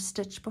your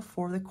stitch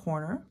before the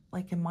corner,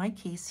 like in my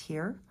case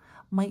here,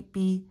 might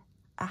be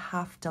a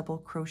half double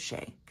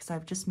crochet because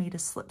I've just made a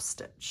slip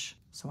stitch.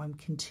 So I'm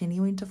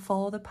continuing to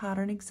follow the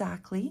pattern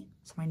exactly.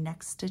 So my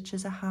next stitch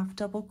is a half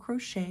double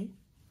crochet,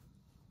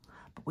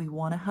 but we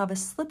want to have a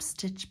slip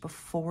stitch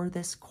before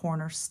this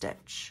corner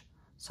stitch.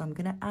 So I'm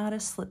going to add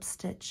a slip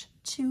stitch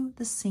to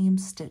the same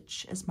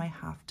stitch as my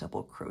half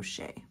double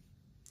crochet.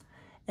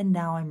 And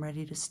now I'm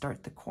ready to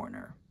start the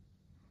corner.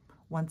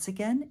 Once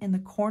again, in the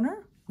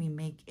corner, we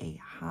make a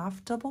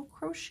half double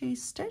crochet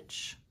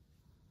stitch,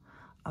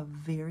 a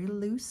very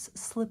loose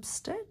slip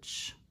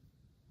stitch,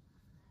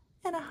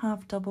 and a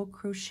half double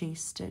crochet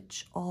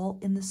stitch, all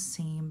in the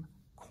same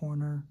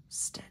corner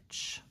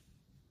stitch.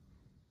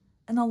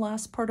 And the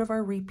last part of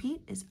our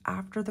repeat is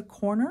after the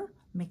corner,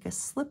 make a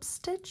slip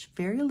stitch,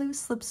 very loose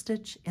slip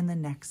stitch in the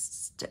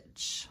next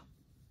stitch.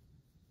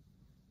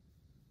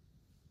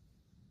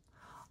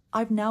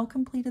 I've now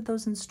completed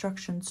those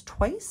instructions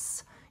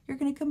twice. You're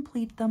going to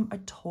complete them a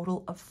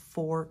total of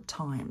 4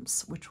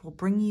 times, which will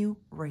bring you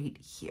right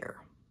here.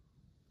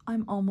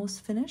 I'm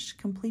almost finished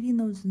completing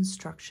those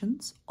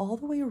instructions all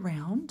the way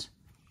around.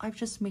 I've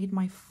just made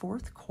my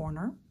 4th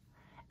corner,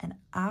 and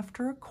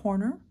after a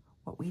corner,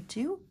 what we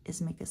do is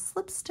make a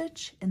slip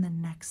stitch in the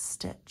next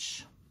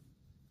stitch.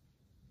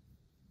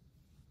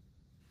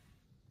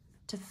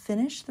 To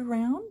finish the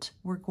round,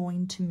 we're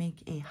going to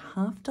make a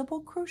half double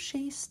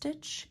crochet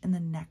stitch in the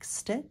next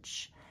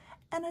stitch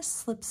and a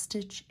slip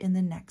stitch in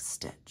the next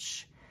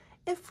stitch.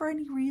 If for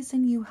any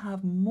reason you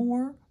have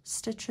more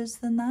stitches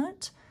than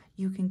that,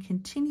 you can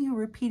continue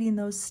repeating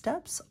those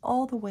steps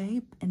all the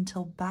way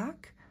until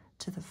back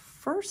to the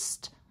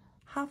first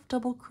half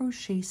double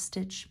crochet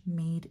stitch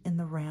made in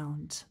the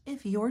round.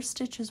 If your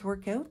stitches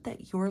work out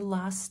that your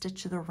last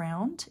stitch of the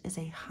round is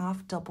a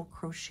half double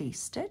crochet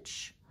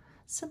stitch,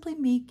 simply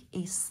make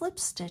a slip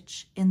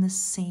stitch in the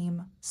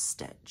same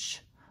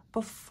stitch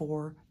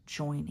before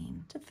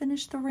joining. To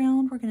finish the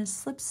round, we're going to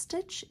slip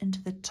stitch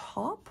into the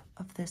top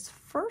of this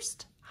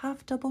first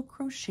half double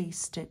crochet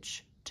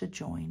stitch to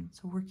join.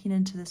 So working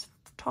into this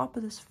top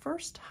of this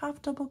first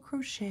half double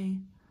crochet,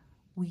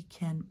 we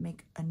can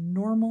make a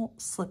normal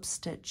slip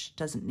stitch.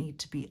 Doesn't need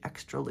to be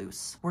extra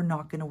loose. We're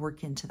not going to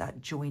work into that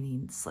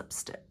joining slip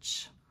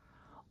stitch.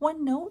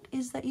 One note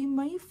is that you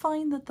might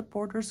find that the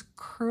border's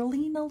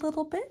curling a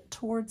little bit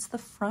towards the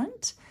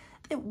front.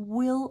 It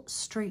will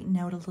straighten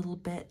out a little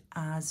bit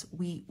as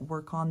we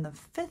work on the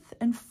 5th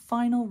and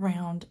final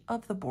round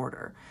of the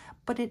border.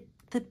 But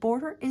the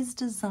border is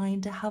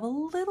designed to have a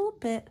little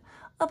bit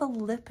of a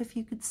lip, if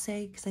you could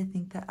say, because I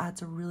think that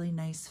adds a really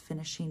nice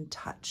finishing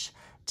touch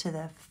to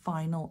the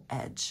final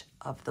edge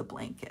of the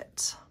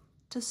blanket.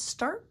 To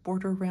start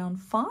border round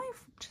 5,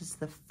 which is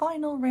the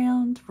final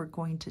round, we're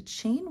going to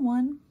chain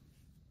 1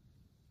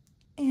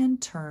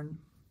 and turn.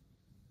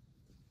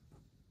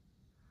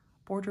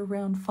 Border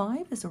round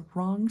 5 is a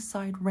wrong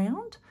side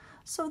round,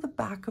 so the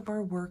back of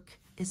our work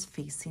is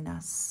facing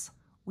us.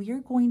 We are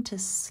going to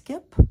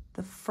skip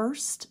the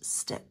first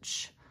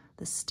stitch,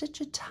 the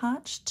stitch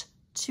attached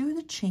to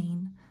the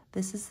chain.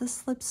 This is the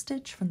slip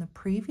stitch from the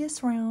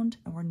previous round,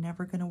 and we're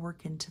never going to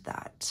work into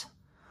that.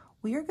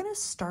 We are going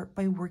to start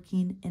by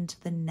working into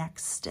the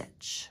next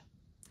stitch.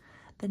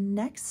 The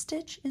next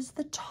stitch is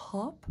the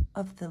top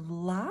of the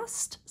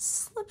last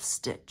slip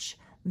stitch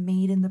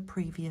made in the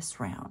previous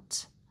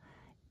round.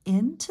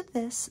 Into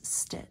this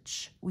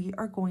stitch, we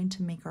are going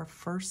to make our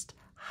first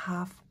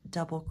half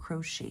double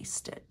crochet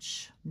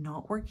stitch.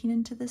 Not working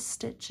into the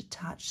stitch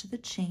attached to the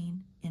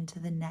chain, into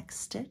the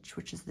next stitch,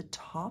 which is the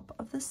top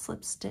of the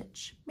slip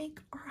stitch, make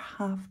our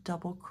half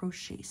double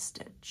crochet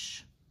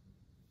stitch.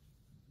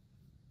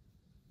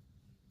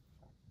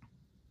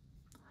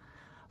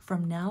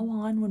 From now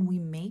on, when we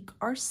make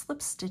our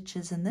slip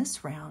stitches in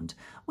this round,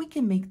 we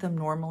can make them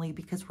normally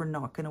because we're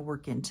not going to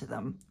work into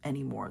them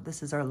anymore.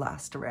 This is our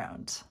last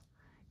round.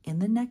 In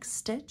the next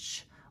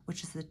stitch,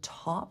 which is the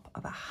top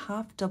of a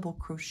half double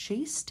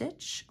crochet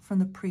stitch from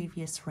the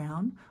previous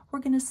round,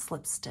 we're going to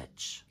slip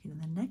stitch. In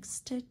the next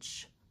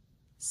stitch,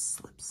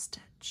 slip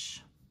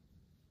stitch.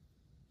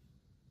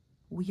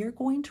 We are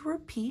going to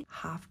repeat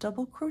half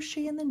double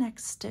crochet in the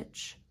next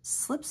stitch,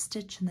 slip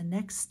stitch in the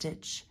next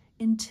stitch,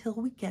 until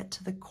we get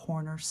to the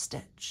corner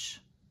stitch.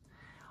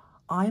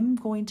 I'm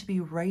going to be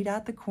right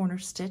at the corner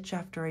stitch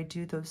after I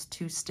do those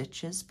 2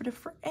 stitches, but if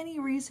for any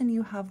reason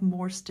you have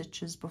more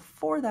stitches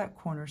before that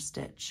corner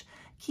stitch,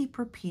 keep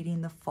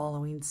repeating the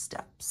following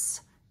steps.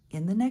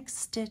 In the next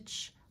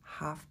stitch,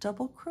 half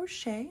double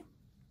crochet.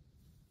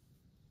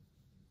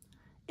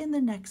 In the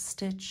next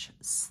stitch,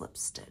 slip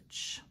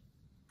stitch.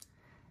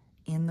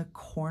 In the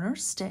corner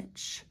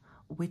stitch,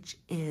 which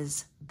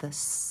is the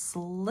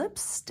slip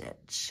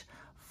stitch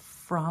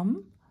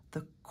from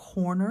the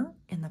corner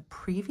in the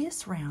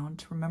previous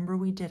round, remember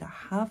we did a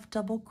half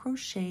double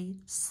crochet,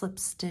 slip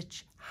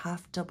stitch,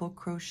 half double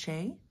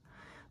crochet.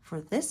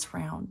 For this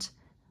round,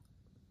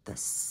 the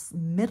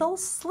middle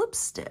slip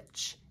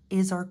stitch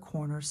is our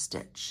corner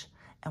stitch,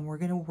 and we're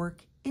going to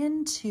work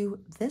into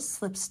this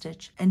slip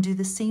stitch and do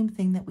the same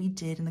thing that we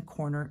did in the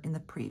corner in the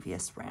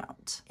previous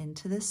round.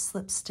 Into this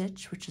slip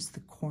stitch, which is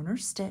the corner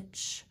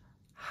stitch,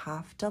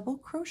 half double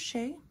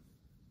crochet,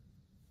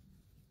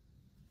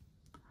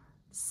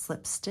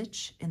 slip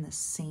stitch in the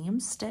same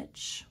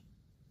stitch,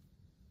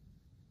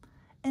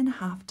 and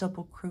half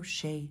double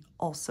crochet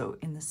also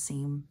in the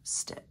same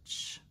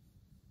stitch.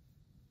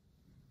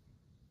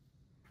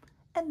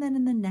 And then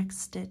in the next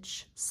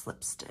stitch,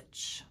 slip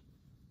stitch.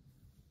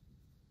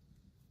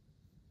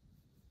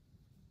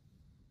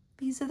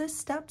 These are the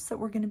steps that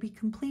we're going to be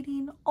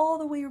completing all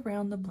the way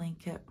around the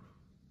blanket.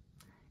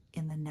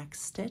 In the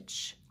next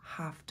stitch,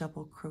 half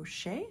double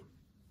crochet.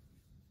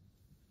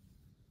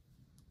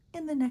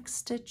 In the next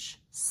stitch,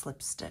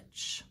 slip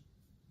stitch.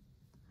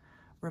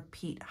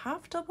 Repeat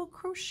half double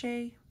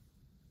crochet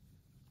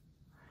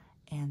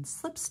and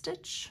slip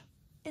stitch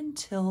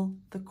until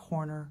the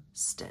corner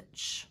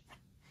stitch.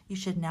 You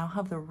should now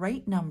have the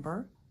right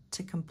number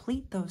to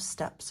complete those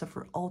steps of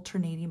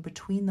alternating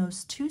between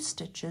those 2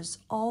 stitches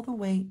all the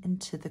way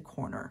into the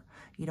corner.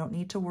 You don't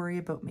need to worry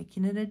about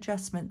making any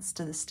adjustments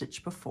to the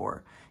stitch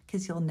before,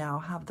 because you'll now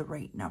have the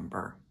right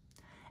number.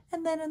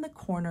 And then in the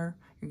corner,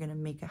 you're going to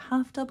make a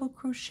half double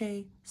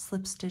crochet,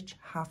 slip stitch,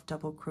 half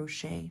double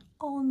crochet,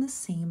 all in the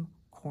same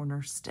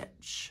corner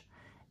stitch.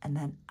 And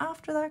then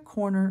after that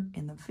corner,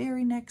 in the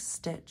very next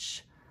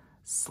stitch,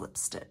 slip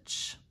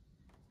stitch.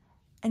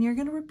 And you're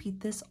going to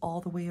repeat this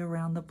all the way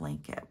around the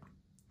blanket.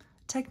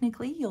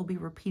 Technically, you'll be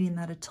repeating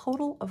that a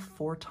total of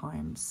 4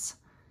 times.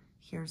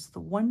 Here's the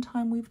 1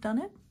 time we've done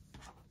it.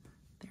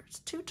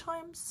 There's 2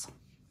 times,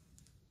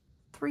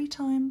 3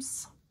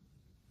 times,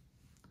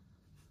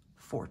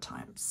 4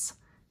 times.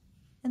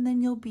 And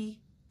then you'll be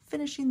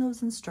finishing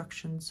those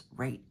instructions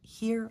right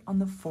here on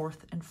the 4th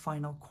and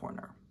final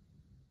corner.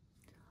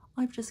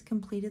 I've just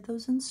completed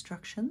those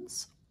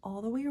instructions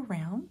all the way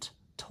around,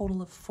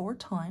 total of 4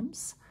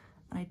 times.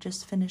 I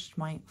just finished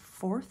my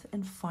 4th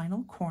and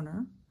final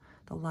corner.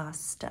 The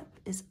last step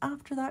is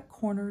after that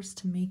corner is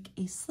to make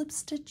a slip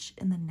stitch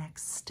in the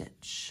next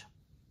stitch.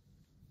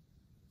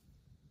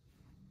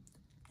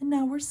 And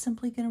now we're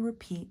simply going to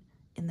repeat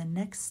in the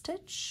next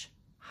stitch,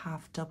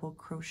 half double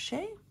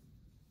crochet,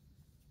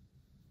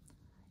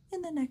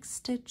 in the next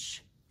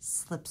stitch,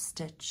 slip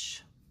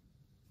stitch.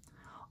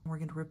 We're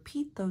going to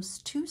repeat those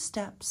 2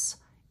 steps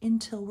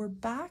until we're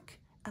back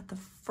at the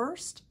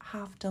first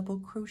half double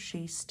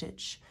crochet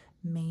stitch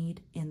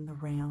made in the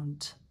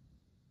round.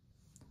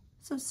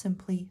 So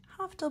simply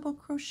half double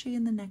crochet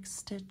in the next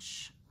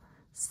stitch,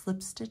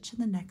 slip stitch in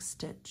the next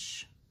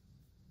stitch,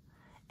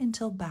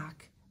 until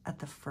back at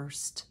the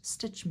first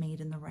stitch made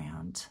in the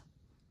round.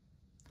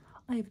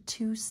 I have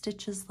 2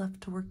 stitches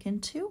left to work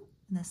into.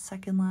 In the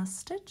second last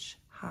stitch,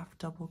 half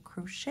double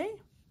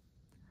crochet,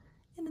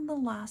 and in the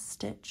last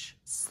stitch,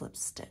 slip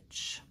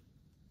stitch.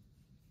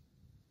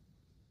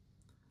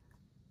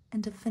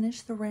 And to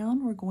finish the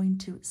round, we're going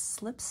to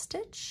slip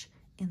stitch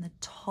in the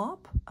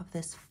top of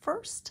this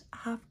first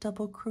half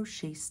double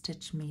crochet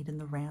stitch made in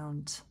the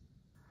round.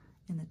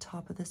 In the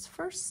top of this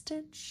first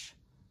stitch,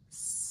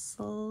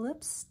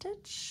 slip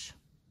stitch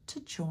to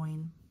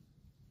join.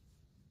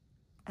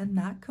 And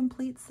that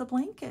completes the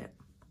blanket.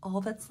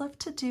 All that's left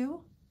to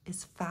do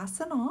is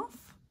fasten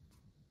off.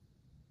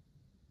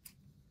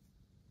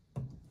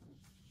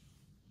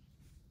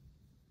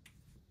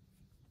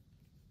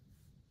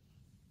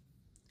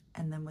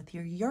 And then with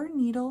your yarn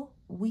needle,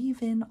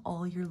 weave in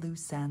all your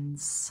loose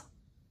ends.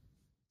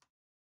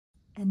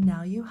 And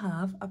now you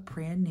have a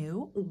brand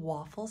new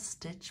waffle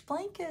stitch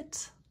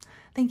blanket.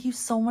 Thank you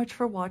so much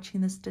for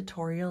watching this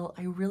tutorial.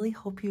 I really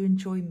hope you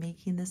enjoy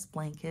making this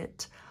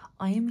blanket.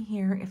 I am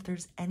here if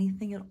there's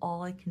anything at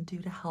all I can do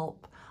to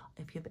help.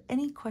 If you have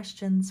any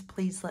questions,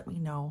 please let me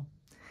know.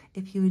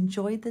 If you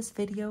enjoyed this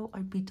video,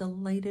 I'd be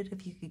delighted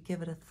if you could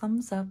give it a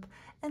thumbs up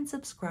and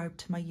subscribe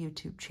to my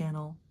YouTube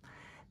channel.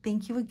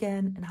 Thank you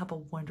again and have a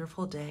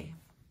wonderful day.